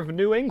tour of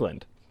New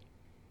England,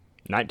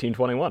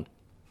 1921.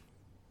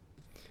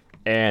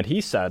 And he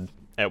said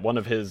at one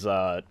of his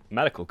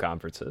medical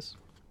conferences,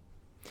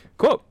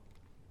 quote,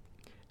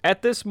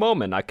 "At this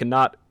moment, I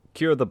cannot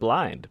cure the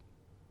blind.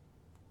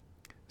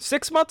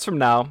 6 months from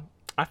now,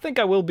 I think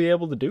I will be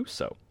able to do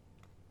so.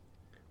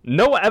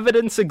 No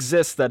evidence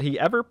exists that he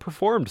ever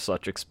performed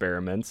such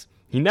experiments.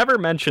 He never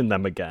mentioned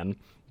them again,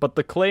 but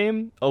the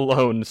claim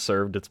alone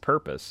served its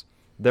purpose.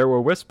 There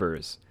were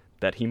whispers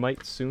that he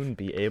might soon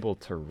be able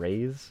to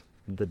raise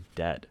the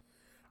dead."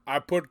 I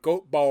put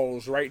goat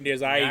balls right in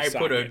his eye I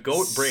put a sockets.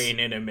 goat brain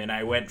in him and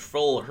I went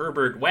full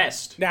Herbert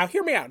West. Now,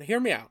 hear me out.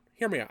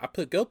 I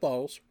put goat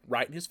balls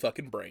right in his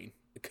fucking brain.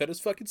 I cut his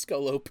fucking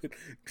skull open,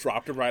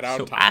 dropped him right out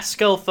So on top. I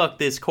skull fucked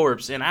this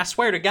corpse, and I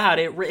swear to God,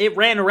 it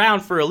ran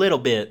around for a little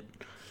bit.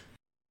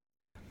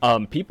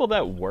 People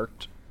that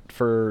worked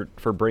for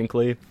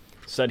Brinkley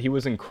said he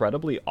was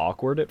incredibly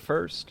awkward at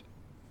first.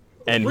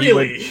 And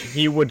Really?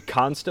 he would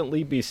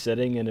constantly be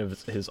sitting in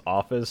his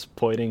office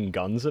pointing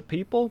guns at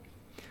people.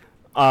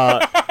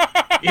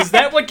 Is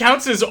that what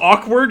counts as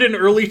awkward in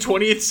early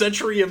 20th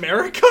century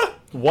America?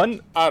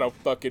 One I don't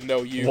fucking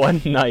know you.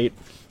 night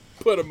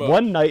Put him up.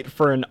 One night,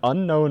 for an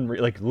unknown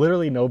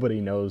literally nobody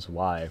knows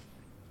why,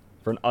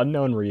 for an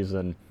unknown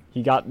reason,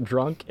 he got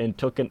drunk and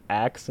took an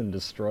axe and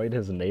destroyed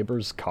his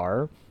neighbor's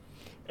car.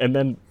 And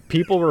then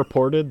people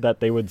reported that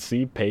they would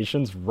see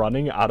patients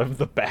running out of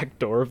the back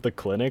door of the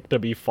clinic to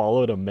be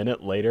followed a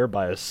minute later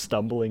by a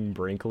stumbling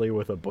Brinkley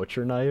with a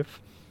butcher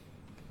knife.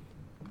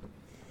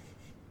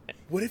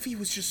 What if he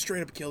was just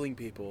straight up killing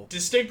people?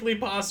 Distinctly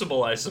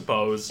possible, I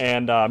suppose.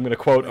 And I'm going to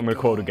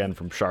quote again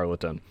from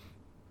Charlatan.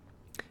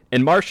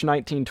 In March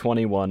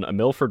 1921, a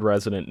Milford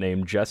resident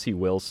named Jesse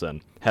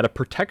Wilson had a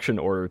protection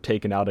order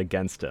taken out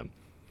against him.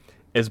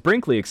 As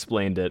Brinkley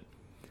explained it,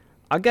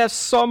 "I guess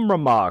some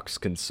remarks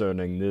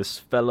concerning this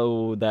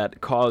fellow that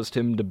caused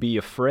him to be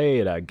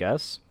afraid, I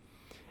guess.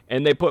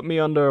 And they put me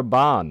under a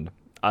bond.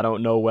 I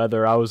don't know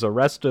whether I was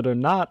arrested or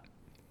not,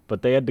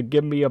 but they had to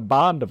give me a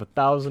bond of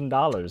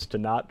 $1,000 to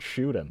not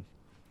shoot him."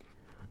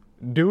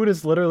 Dude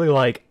is literally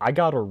like, I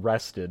got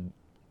arrested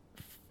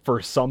for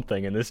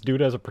something, and this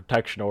dude has a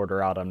protection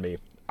order out on me.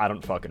 I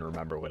don't fucking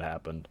remember what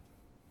happened.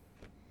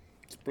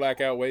 It's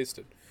blackout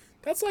wasted.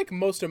 That's like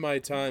most of my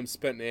time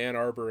spent in Ann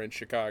Arbor and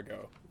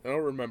Chicago. I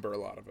don't remember a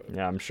lot of it.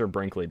 Yeah, I'm sure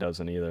Brinkley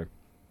doesn't either.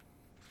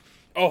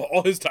 Oh,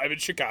 all his time in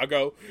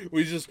Chicago.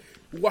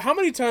 How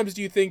many times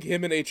do you think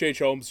him and H.H.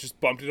 Holmes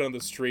just bumped it on the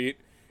street?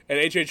 And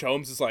H.H.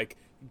 Holmes is like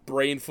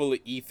brain full of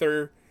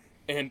ether,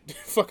 and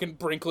fucking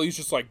Brinkley's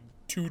just like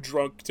too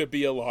drunk to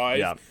be alive.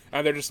 Yeah.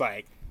 And they're just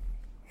like,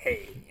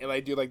 hey, and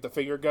they do like the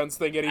finger guns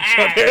thing at each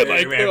I other. Like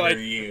they're remember like,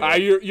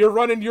 you. You're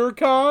running your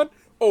con?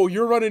 Oh,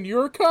 you're running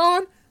your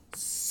con?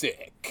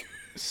 Sick.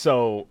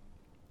 So,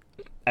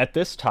 at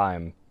this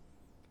time,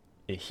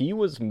 he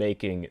was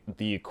making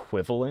the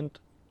equivalent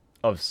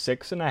of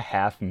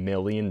 $6.5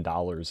 million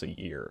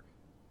a year.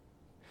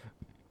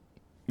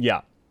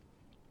 Yeah.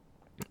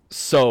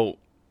 So,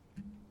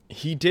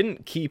 he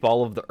didn't keep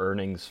all of the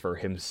earnings for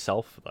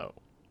himself, though.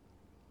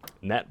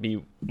 And that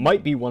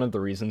might be one of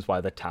the reasons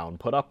why the town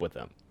put up with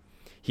him.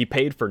 He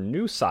paid for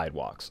new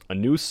sidewalks, a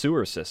new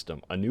sewer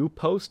system, a new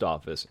post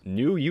office,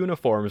 new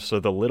uniforms for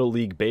the Little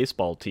League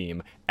baseball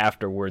team,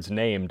 afterwards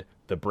named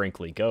the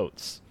Brinkley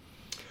Goats.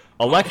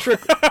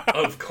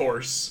 Of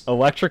course.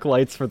 Electric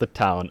lights for the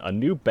town, a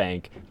new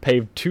bank,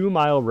 paved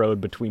 2-mile road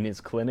between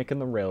his clinic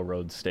and the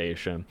railroad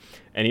station,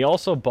 and he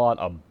also bought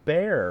a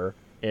bear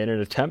in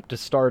an attempt to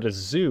start a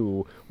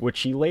zoo, which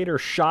he later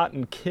shot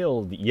and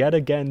killed, yet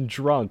again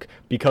drunk,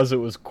 because it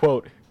was,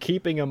 quote,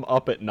 keeping him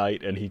up at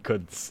night and he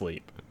couldn't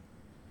sleep.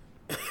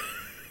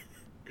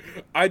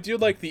 I do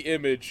like the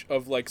image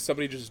of like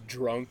somebody just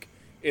drunk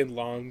in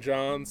long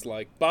johns,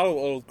 like bottle of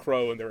Old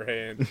Crow in their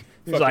hand,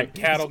 He's fucking like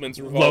cattleman's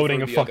revolver loading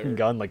in a the fucking other.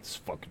 gun like this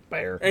fucking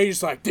bear. And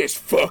he's like, this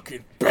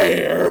fucking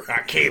bear.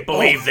 I can't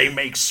believe they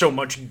make so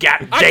much I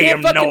goddamn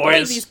can't fucking believe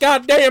noise. these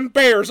goddamn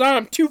bears.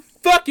 I'm too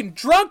fucking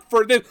drunk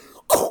for this.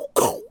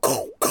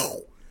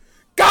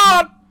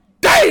 God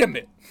damn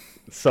it.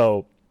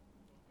 So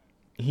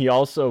he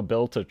also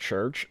built a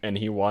church, and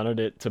he wanted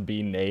it to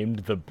be named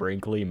the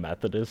Brinkley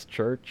Methodist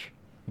Church,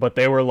 but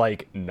they were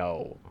like,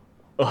 no.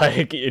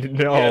 Like,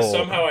 no. Yeah,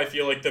 somehow I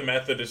feel like the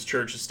Methodist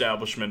Church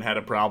establishment had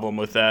a problem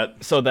with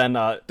that. So then,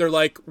 They're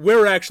like,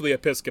 we're actually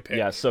Episcopalians.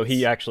 yeah, so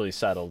he actually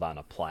settled on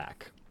a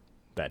plaque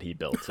that he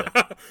built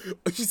it.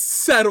 He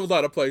settled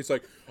on a place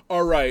like,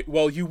 all right,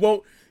 well,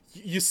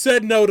 you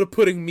said no to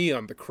putting me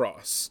on the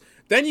cross.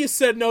 Then you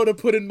said no to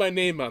putting my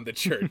name on the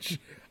church.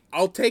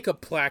 I'll take a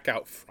plaque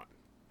out front.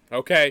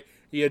 Okay?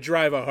 You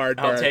drive a hard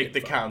bargain. I'll take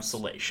the folks.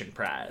 consolation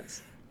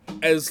prize.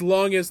 As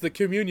long as the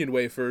communion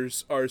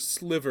wafers are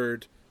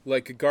slivered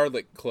like a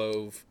garlic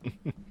clove.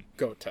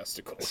 Go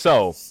testicles.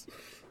 So,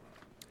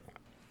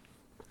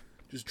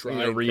 Just dry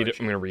I'm and going crunchy.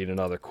 to read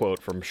another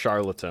quote from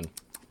Charlatan.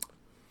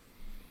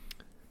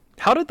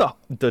 How did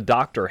the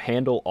doctor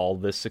handle all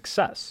this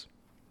success?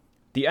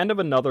 The end of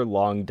another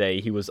long day,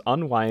 he was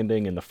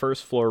unwinding in the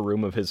first floor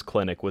room of his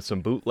clinic with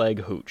some bootleg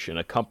hooch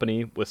in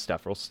company with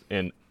several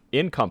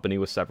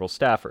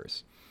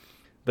staffers.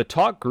 The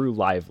talk grew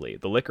lively,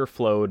 the liquor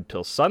flowed,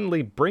 till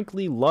suddenly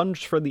Brinkley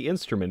lunged for the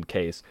instrument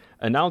case,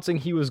 announcing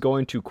he was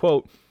going to,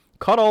 quote,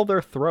 cut all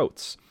their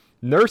throats.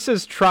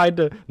 Nurses tried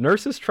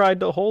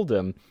to hold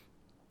him,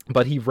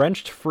 but he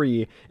wrenched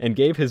free and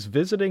gave his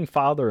visiting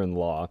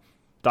father-in-law,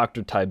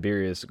 Dr.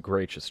 Tiberius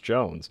Gratius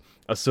Jones,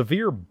 a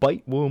severe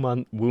bite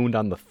wound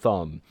on the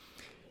thumb.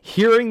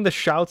 Hearing the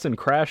shouts and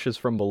crashes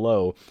from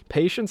below,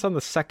 patients on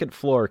the second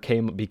floor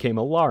became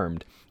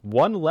alarmed.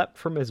 One leapt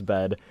from his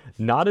bed,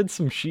 knotted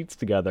some sheets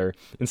together,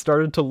 and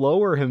started to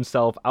lower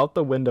himself out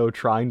the window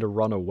trying to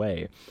run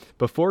away.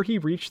 Before he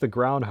reached the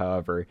ground,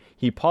 however,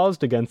 he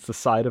paused against the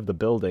side of the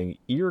building,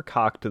 ear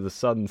cocked to the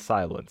sudden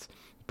silence.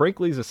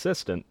 Brinkley's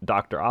assistant,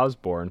 Dr.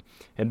 Osborne,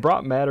 had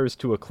brought matters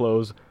to a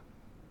close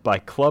by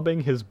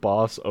clubbing his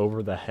boss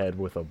over the head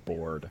with a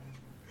board.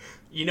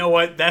 You know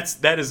what?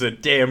 That is a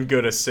damn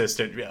good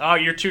assistant. Oh,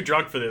 you're too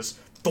drunk for this.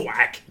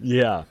 Thwack.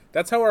 Yeah.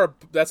 That's how our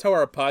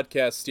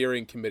podcast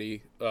steering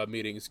committee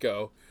meetings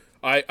go.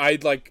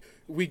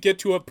 We get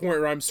to a point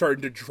where I'm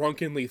starting to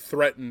drunkenly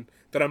threaten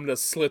that I'm going to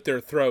slit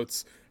their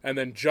throats, and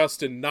then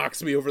Justin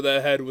knocks me over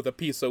the head with a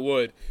piece of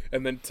wood,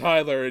 and then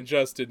Tyler and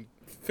Justin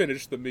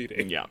finish the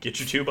meeting. Yeah. Get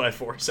your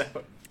 2x4s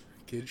out.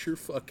 Get your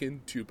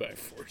fucking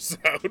 2x4s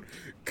out.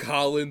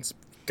 Colin's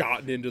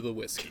gotten into the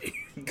whiskey.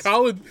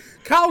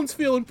 Colin's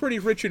feeling pretty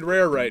rich and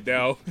rare right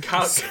now.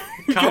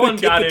 Colin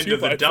get got the into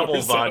the 2x4s double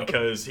out. vodka,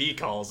 as he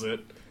calls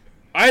it.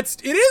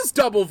 It is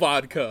double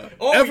vodka.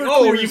 Oh,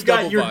 Everclear is you've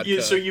got double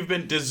vodka. so you've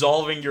been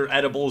dissolving your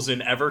edibles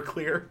in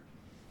Everclear?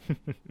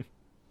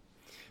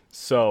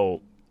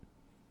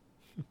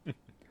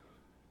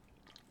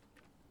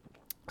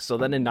 So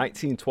then in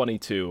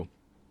 1922,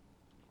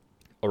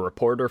 a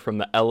reporter from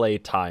the LA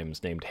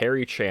Times named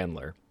Harry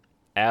Chandler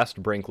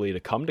asked Brinkley to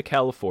come to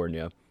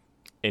California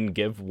and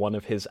give one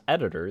of his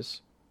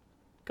editors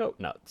goat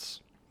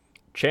nuts.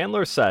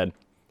 Chandler said,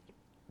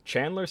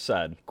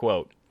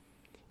 quote,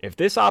 if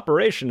this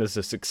operation is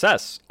a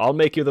success, I'll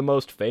make you the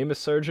most famous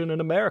surgeon in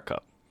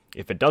America.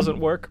 If it doesn't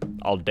work,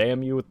 I'll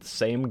damn you with the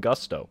same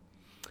gusto.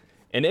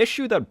 An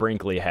issue that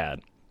Brinkley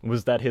had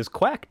was that his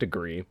quack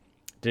degree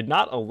did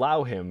not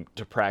allow him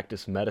to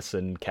practice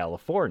medicine in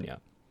California.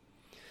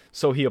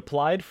 So he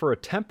applied for a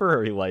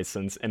temporary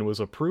license and was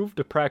approved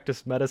to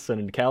practice medicine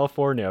in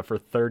California for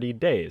 30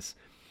 days.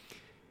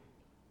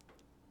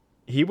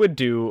 He would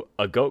do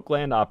a goat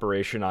gland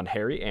operation on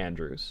Harry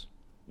Andrews,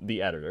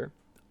 the editor,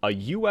 a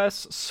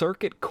U.S.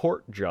 Circuit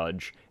Court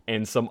judge,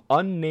 and some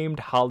unnamed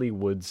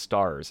Hollywood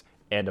stars,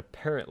 and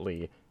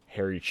apparently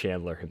Harry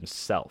Chandler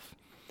himself.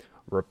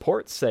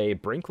 Reports say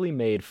Brinkley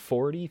made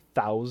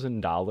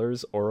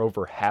 $40,000 or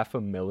over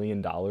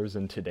 $500,000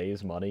 in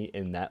today's money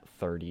in that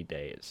 30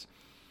 days.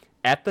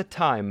 At the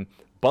time,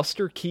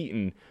 Buster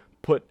Keaton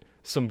put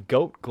some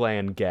goat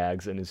gland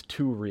gags in his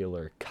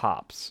two-reeler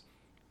Cops.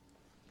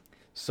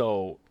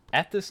 So,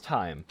 at this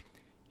time,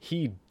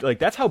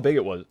 that's how big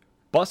it was.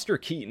 Buster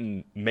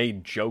Keaton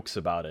made jokes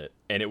about it,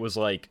 and it was,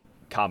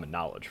 common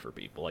knowledge for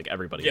people.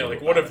 Everybody Yeah, knew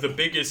one about of the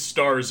biggest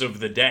stars of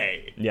the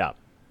day Yeah.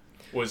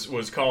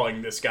 was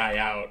calling this guy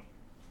out.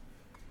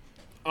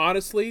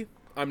 Honestly,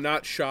 I'm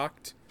not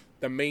shocked.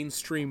 The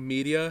mainstream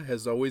media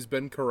has always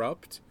been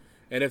corrupt.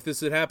 And if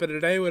this had happened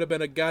today, it would have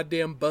been a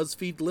goddamn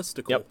BuzzFeed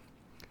listicle. Yep.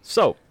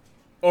 So,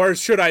 Or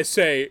should I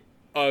say,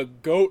 a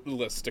goat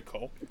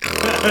listicle.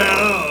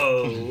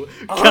 Oh,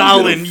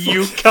 Colin,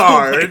 you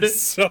card.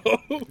 So,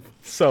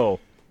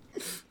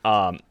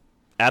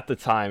 at the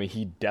time,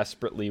 he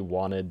desperately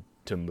wanted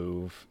to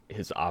move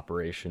his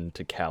operation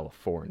to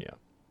California.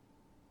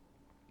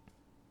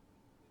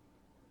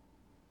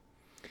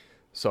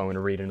 So I'm going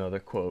to read another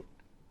quote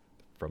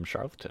from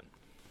Charlatan.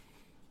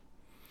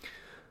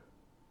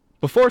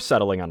 before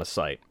settling on a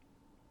site,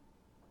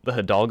 the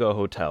Hidalgo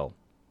Hotel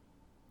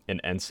in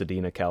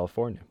Ensenada,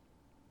 California.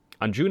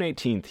 On June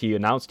 18th, he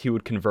announced he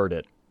would convert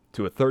it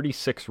to a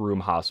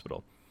 36-room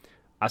hospital.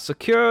 I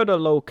secured a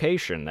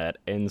location at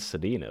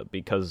Ensenada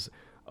because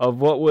of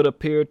what would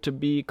appear to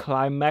be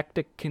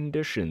climactic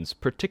conditions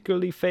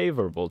particularly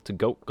favorable to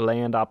goat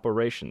gland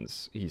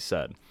operations, he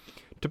said.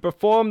 To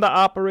perform the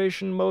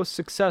operation most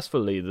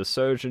successfully, the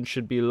surgeon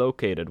should be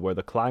located where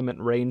the climate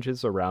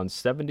ranges around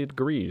 70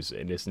 degrees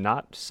and is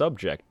not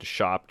subject to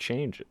sharp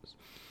changes.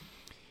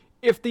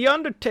 If the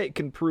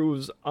undertaking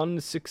proves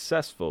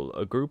unsuccessful,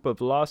 a group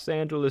of Los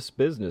Angeles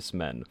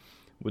businessmen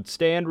would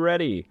stand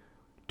ready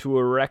to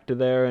erect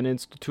there an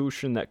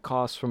institution that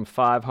costs from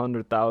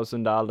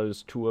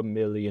 $500,000 to $1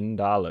 million.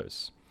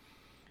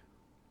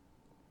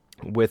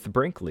 With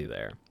Brinkley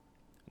there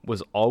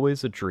was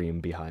always a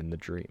dream behind the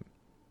dream.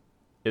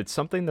 It's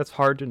something that's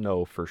hard to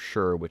know for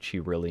sure which he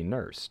really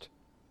nursed,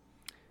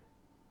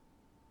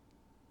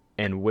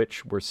 and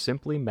which were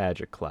simply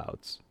magic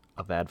clouds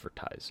of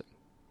advertising.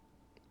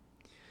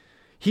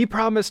 He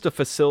promised a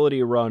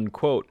facility run,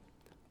 quote,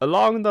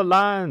 along the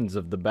lines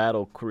of the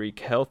Battle Creek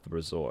Health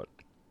Resort,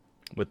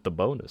 with the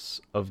bonus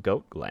of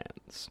goat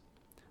glands.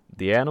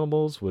 The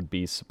animals would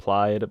be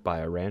supplied by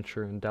a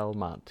rancher in Del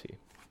Monte.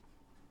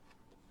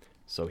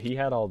 So he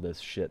had all this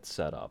shit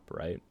set up,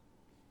 right?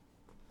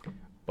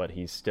 But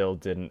he still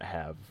didn't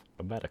have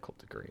a medical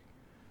degree.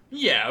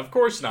 Yeah, of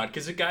course not,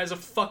 because the guy's a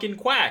fucking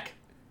quack.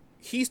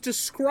 He's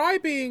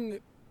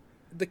describing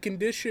the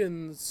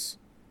conditions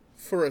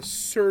for a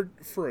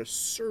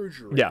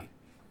surgery. Yeah.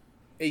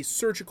 A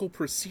surgical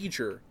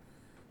procedure.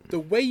 The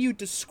way you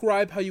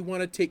describe how you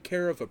want to take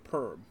care of a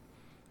perm.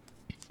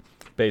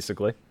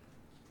 Basically.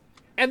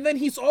 And then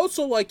he's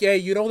also like, yeah,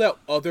 you know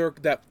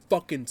that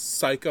fucking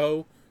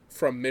psycho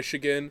from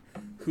Michigan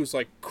who's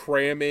like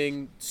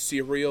cramming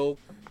cereal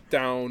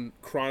down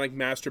chronic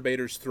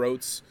masturbators'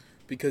 throats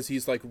because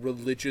he's like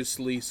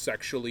religiously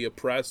sexually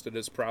oppressed and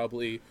is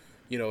probably,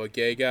 a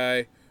gay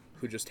guy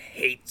who just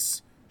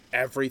hates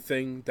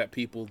everything that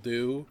people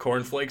do.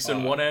 Cornflakes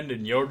in one end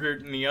and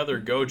yogurt in the other.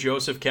 Go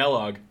Joseph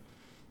Kellogg.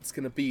 It's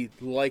going to be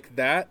like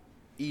that,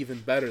 even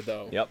better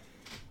though. Yep.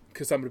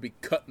 Because I'm going to be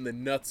cutting the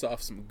nuts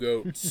off some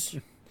goats.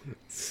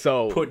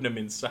 So Putting them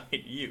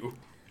inside you.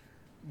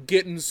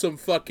 Getting some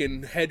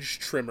fucking hedge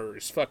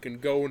trimmers, fucking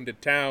going to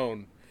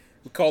town.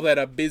 We call that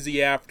a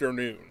busy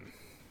afternoon.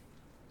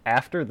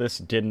 after this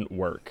didn't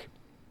work,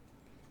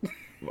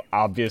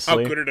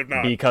 obviously, How could it have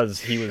not?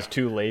 because he was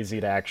too lazy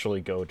to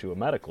actually go to a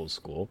medical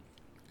school,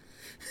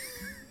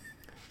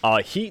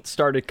 heat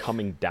started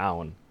coming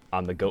down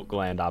on the goat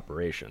gland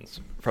operations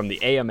from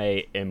the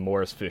AMA and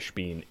Morris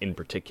Fishbein in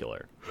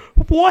particular.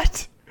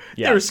 What?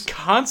 Yes. There's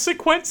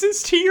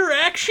consequences to your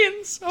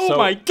actions? Oh So-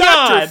 my Dr.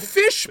 god!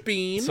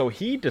 Fishbein. So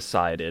he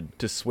decided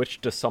to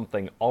switch to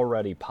something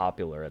already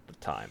popular at the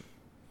time.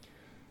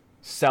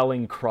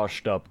 Selling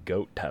crushed up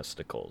goat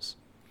testicles.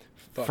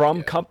 From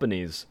yeah.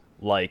 companies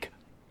like,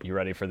 you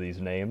ready for these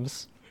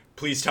names?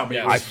 Please tell me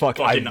Yeah. it was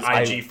fucking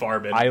I IG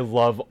Farben. I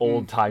love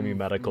old-timey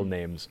medical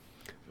names.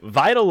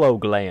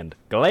 Vitalo-gland,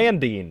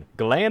 Glandine,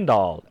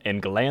 Glandol,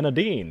 and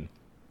Glanadine,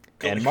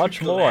 and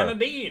much more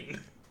Glanadine.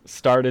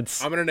 started...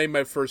 I'm going to name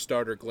my first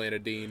daughter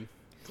Glanadine.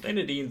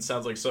 Glanadine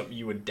sounds like something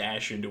you would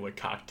dash into a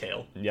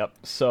cocktail. Yep,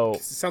 so...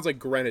 It sounds like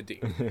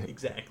grenadine.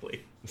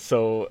 Exactly.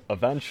 So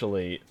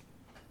eventually,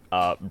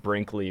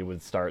 Brinkley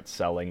would start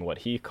selling what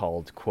he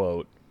called,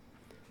 quote,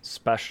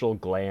 special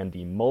gland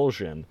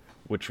emulsion,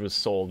 which was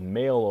sold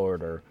mail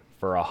order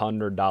for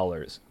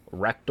 $100,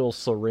 rectal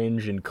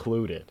syringe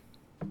included.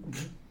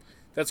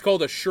 That's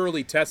called a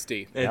Shirley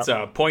Testy. It's Yep.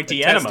 a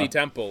pointy A enema. Testy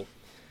Temple.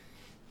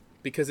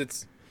 Because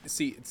it's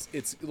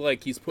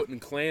like he's putting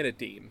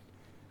clanidine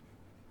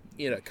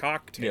in a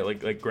cocktail.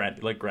 Yeah,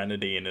 like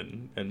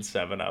grenadine and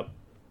 7-Up.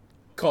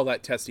 Call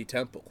that Testy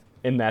Temple.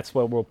 And that's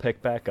what we'll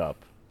pick back up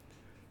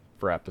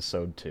for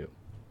episode 2.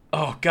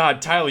 Oh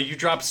god, Tyler, you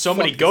dropped so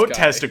many this goat guy.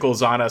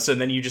 testicles on us, and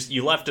then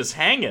you left us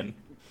hanging.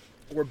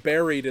 We're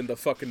buried in the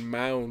fucking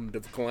mound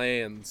of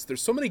glands.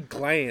 There's so many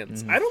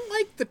glands. I don't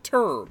like the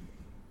term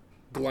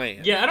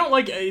gland. Yeah, I don't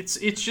like it's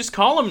just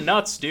call them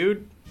nuts,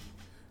 dude.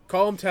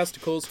 Call them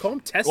testicles. Call them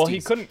testes. Well,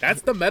 he couldn't.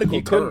 That's the medical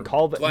He term. couldn't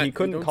call them. Gland- He you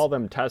couldn't don't- call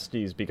them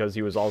testes because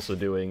he was also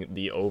doing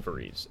the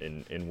ovaries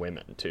in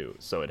women too.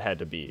 So it had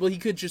to be. Well, you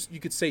could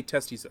say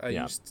testes. I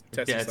Yeah. used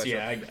testes. Yeah, it's- last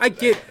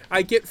yeah, time.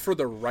 I get for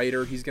the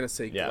writer. He's gonna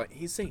say. Yeah.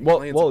 He's saying well,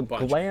 glands. well, a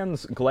bunch.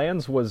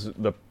 glands was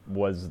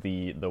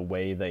the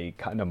way they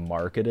kind of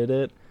marketed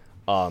it,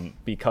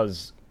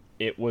 because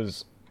it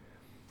was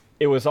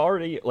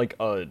already like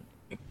a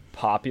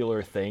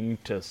popular thing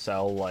to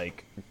sell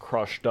like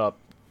crushed up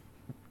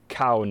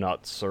cow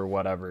nuts or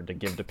whatever to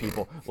give to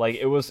people. Like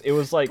it was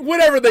like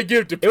Whatever they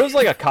give to. it was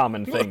like a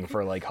common thing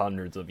for like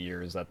hundreds of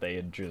years that they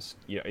had just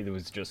it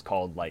was just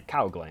called like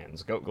cow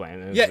glands, goat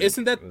glands. Yeah,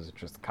 isn't that- it was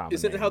just a common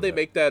Isn't it name, how they but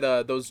make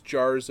that those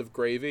jars of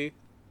gravy?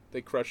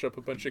 They crush up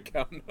a bunch of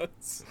cow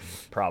nuts.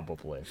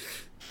 probably.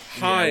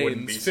 I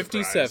wouldn't be Heinz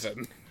surprised.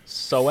 57.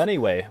 So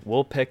anyway,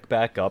 we'll pick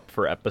back up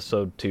for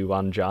episode 2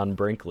 on John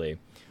Brinkley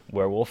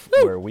where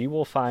we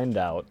will find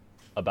out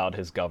about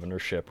his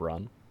governorship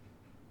run,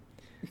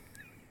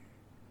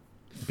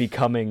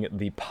 becoming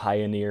the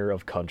pioneer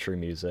of country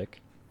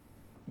music,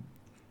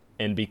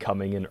 and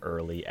becoming an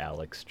early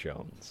Alex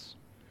Jones.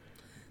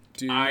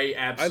 Dude,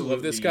 I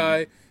love this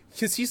guy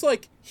because he's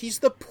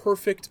the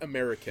perfect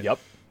American. Yep.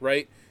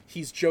 Right?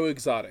 He's Joe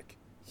Exotic.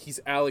 He's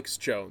Alex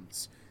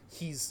Jones.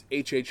 He's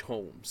H.H.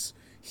 Holmes.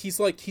 He's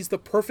the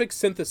perfect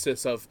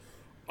synthesis of,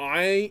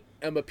 I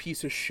am a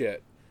piece of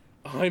shit.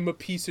 I'm a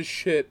piece of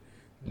shit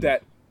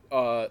that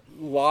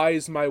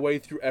lies my way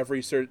through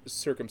every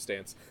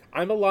circumstance.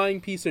 I'm a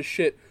lying piece of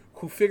shit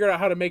who figured out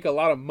how to make a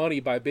lot of money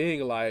by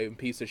being a lying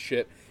piece of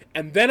shit,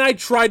 and then I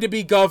tried to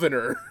be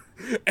governor.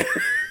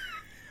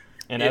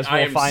 And as I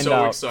we'll am find so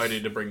out,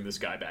 excited to bring this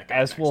guy back.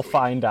 as we'll next week.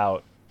 find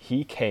out,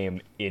 he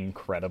came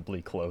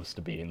incredibly close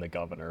to being the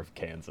governor of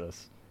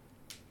Kansas.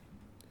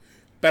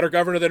 Better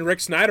governor than Rick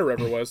Snyder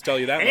ever was, tell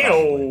you that much.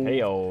 Heyo.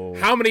 Heyo.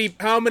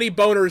 How many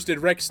boners did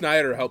Rick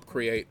Snyder help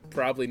create?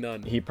 Probably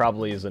none. He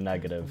probably is a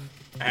negative.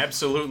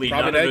 Absolutely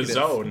Probably none of his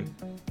negative. own.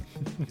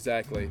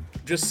 Exactly.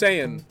 Just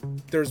saying,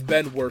 there's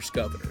been worse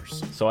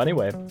governors. So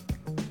anyway,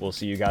 we'll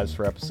see you guys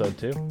for episode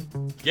 2.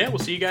 Yeah, we'll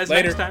see you guys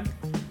Later. next time.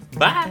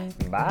 Bye.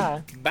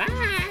 Bye.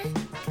 Bye!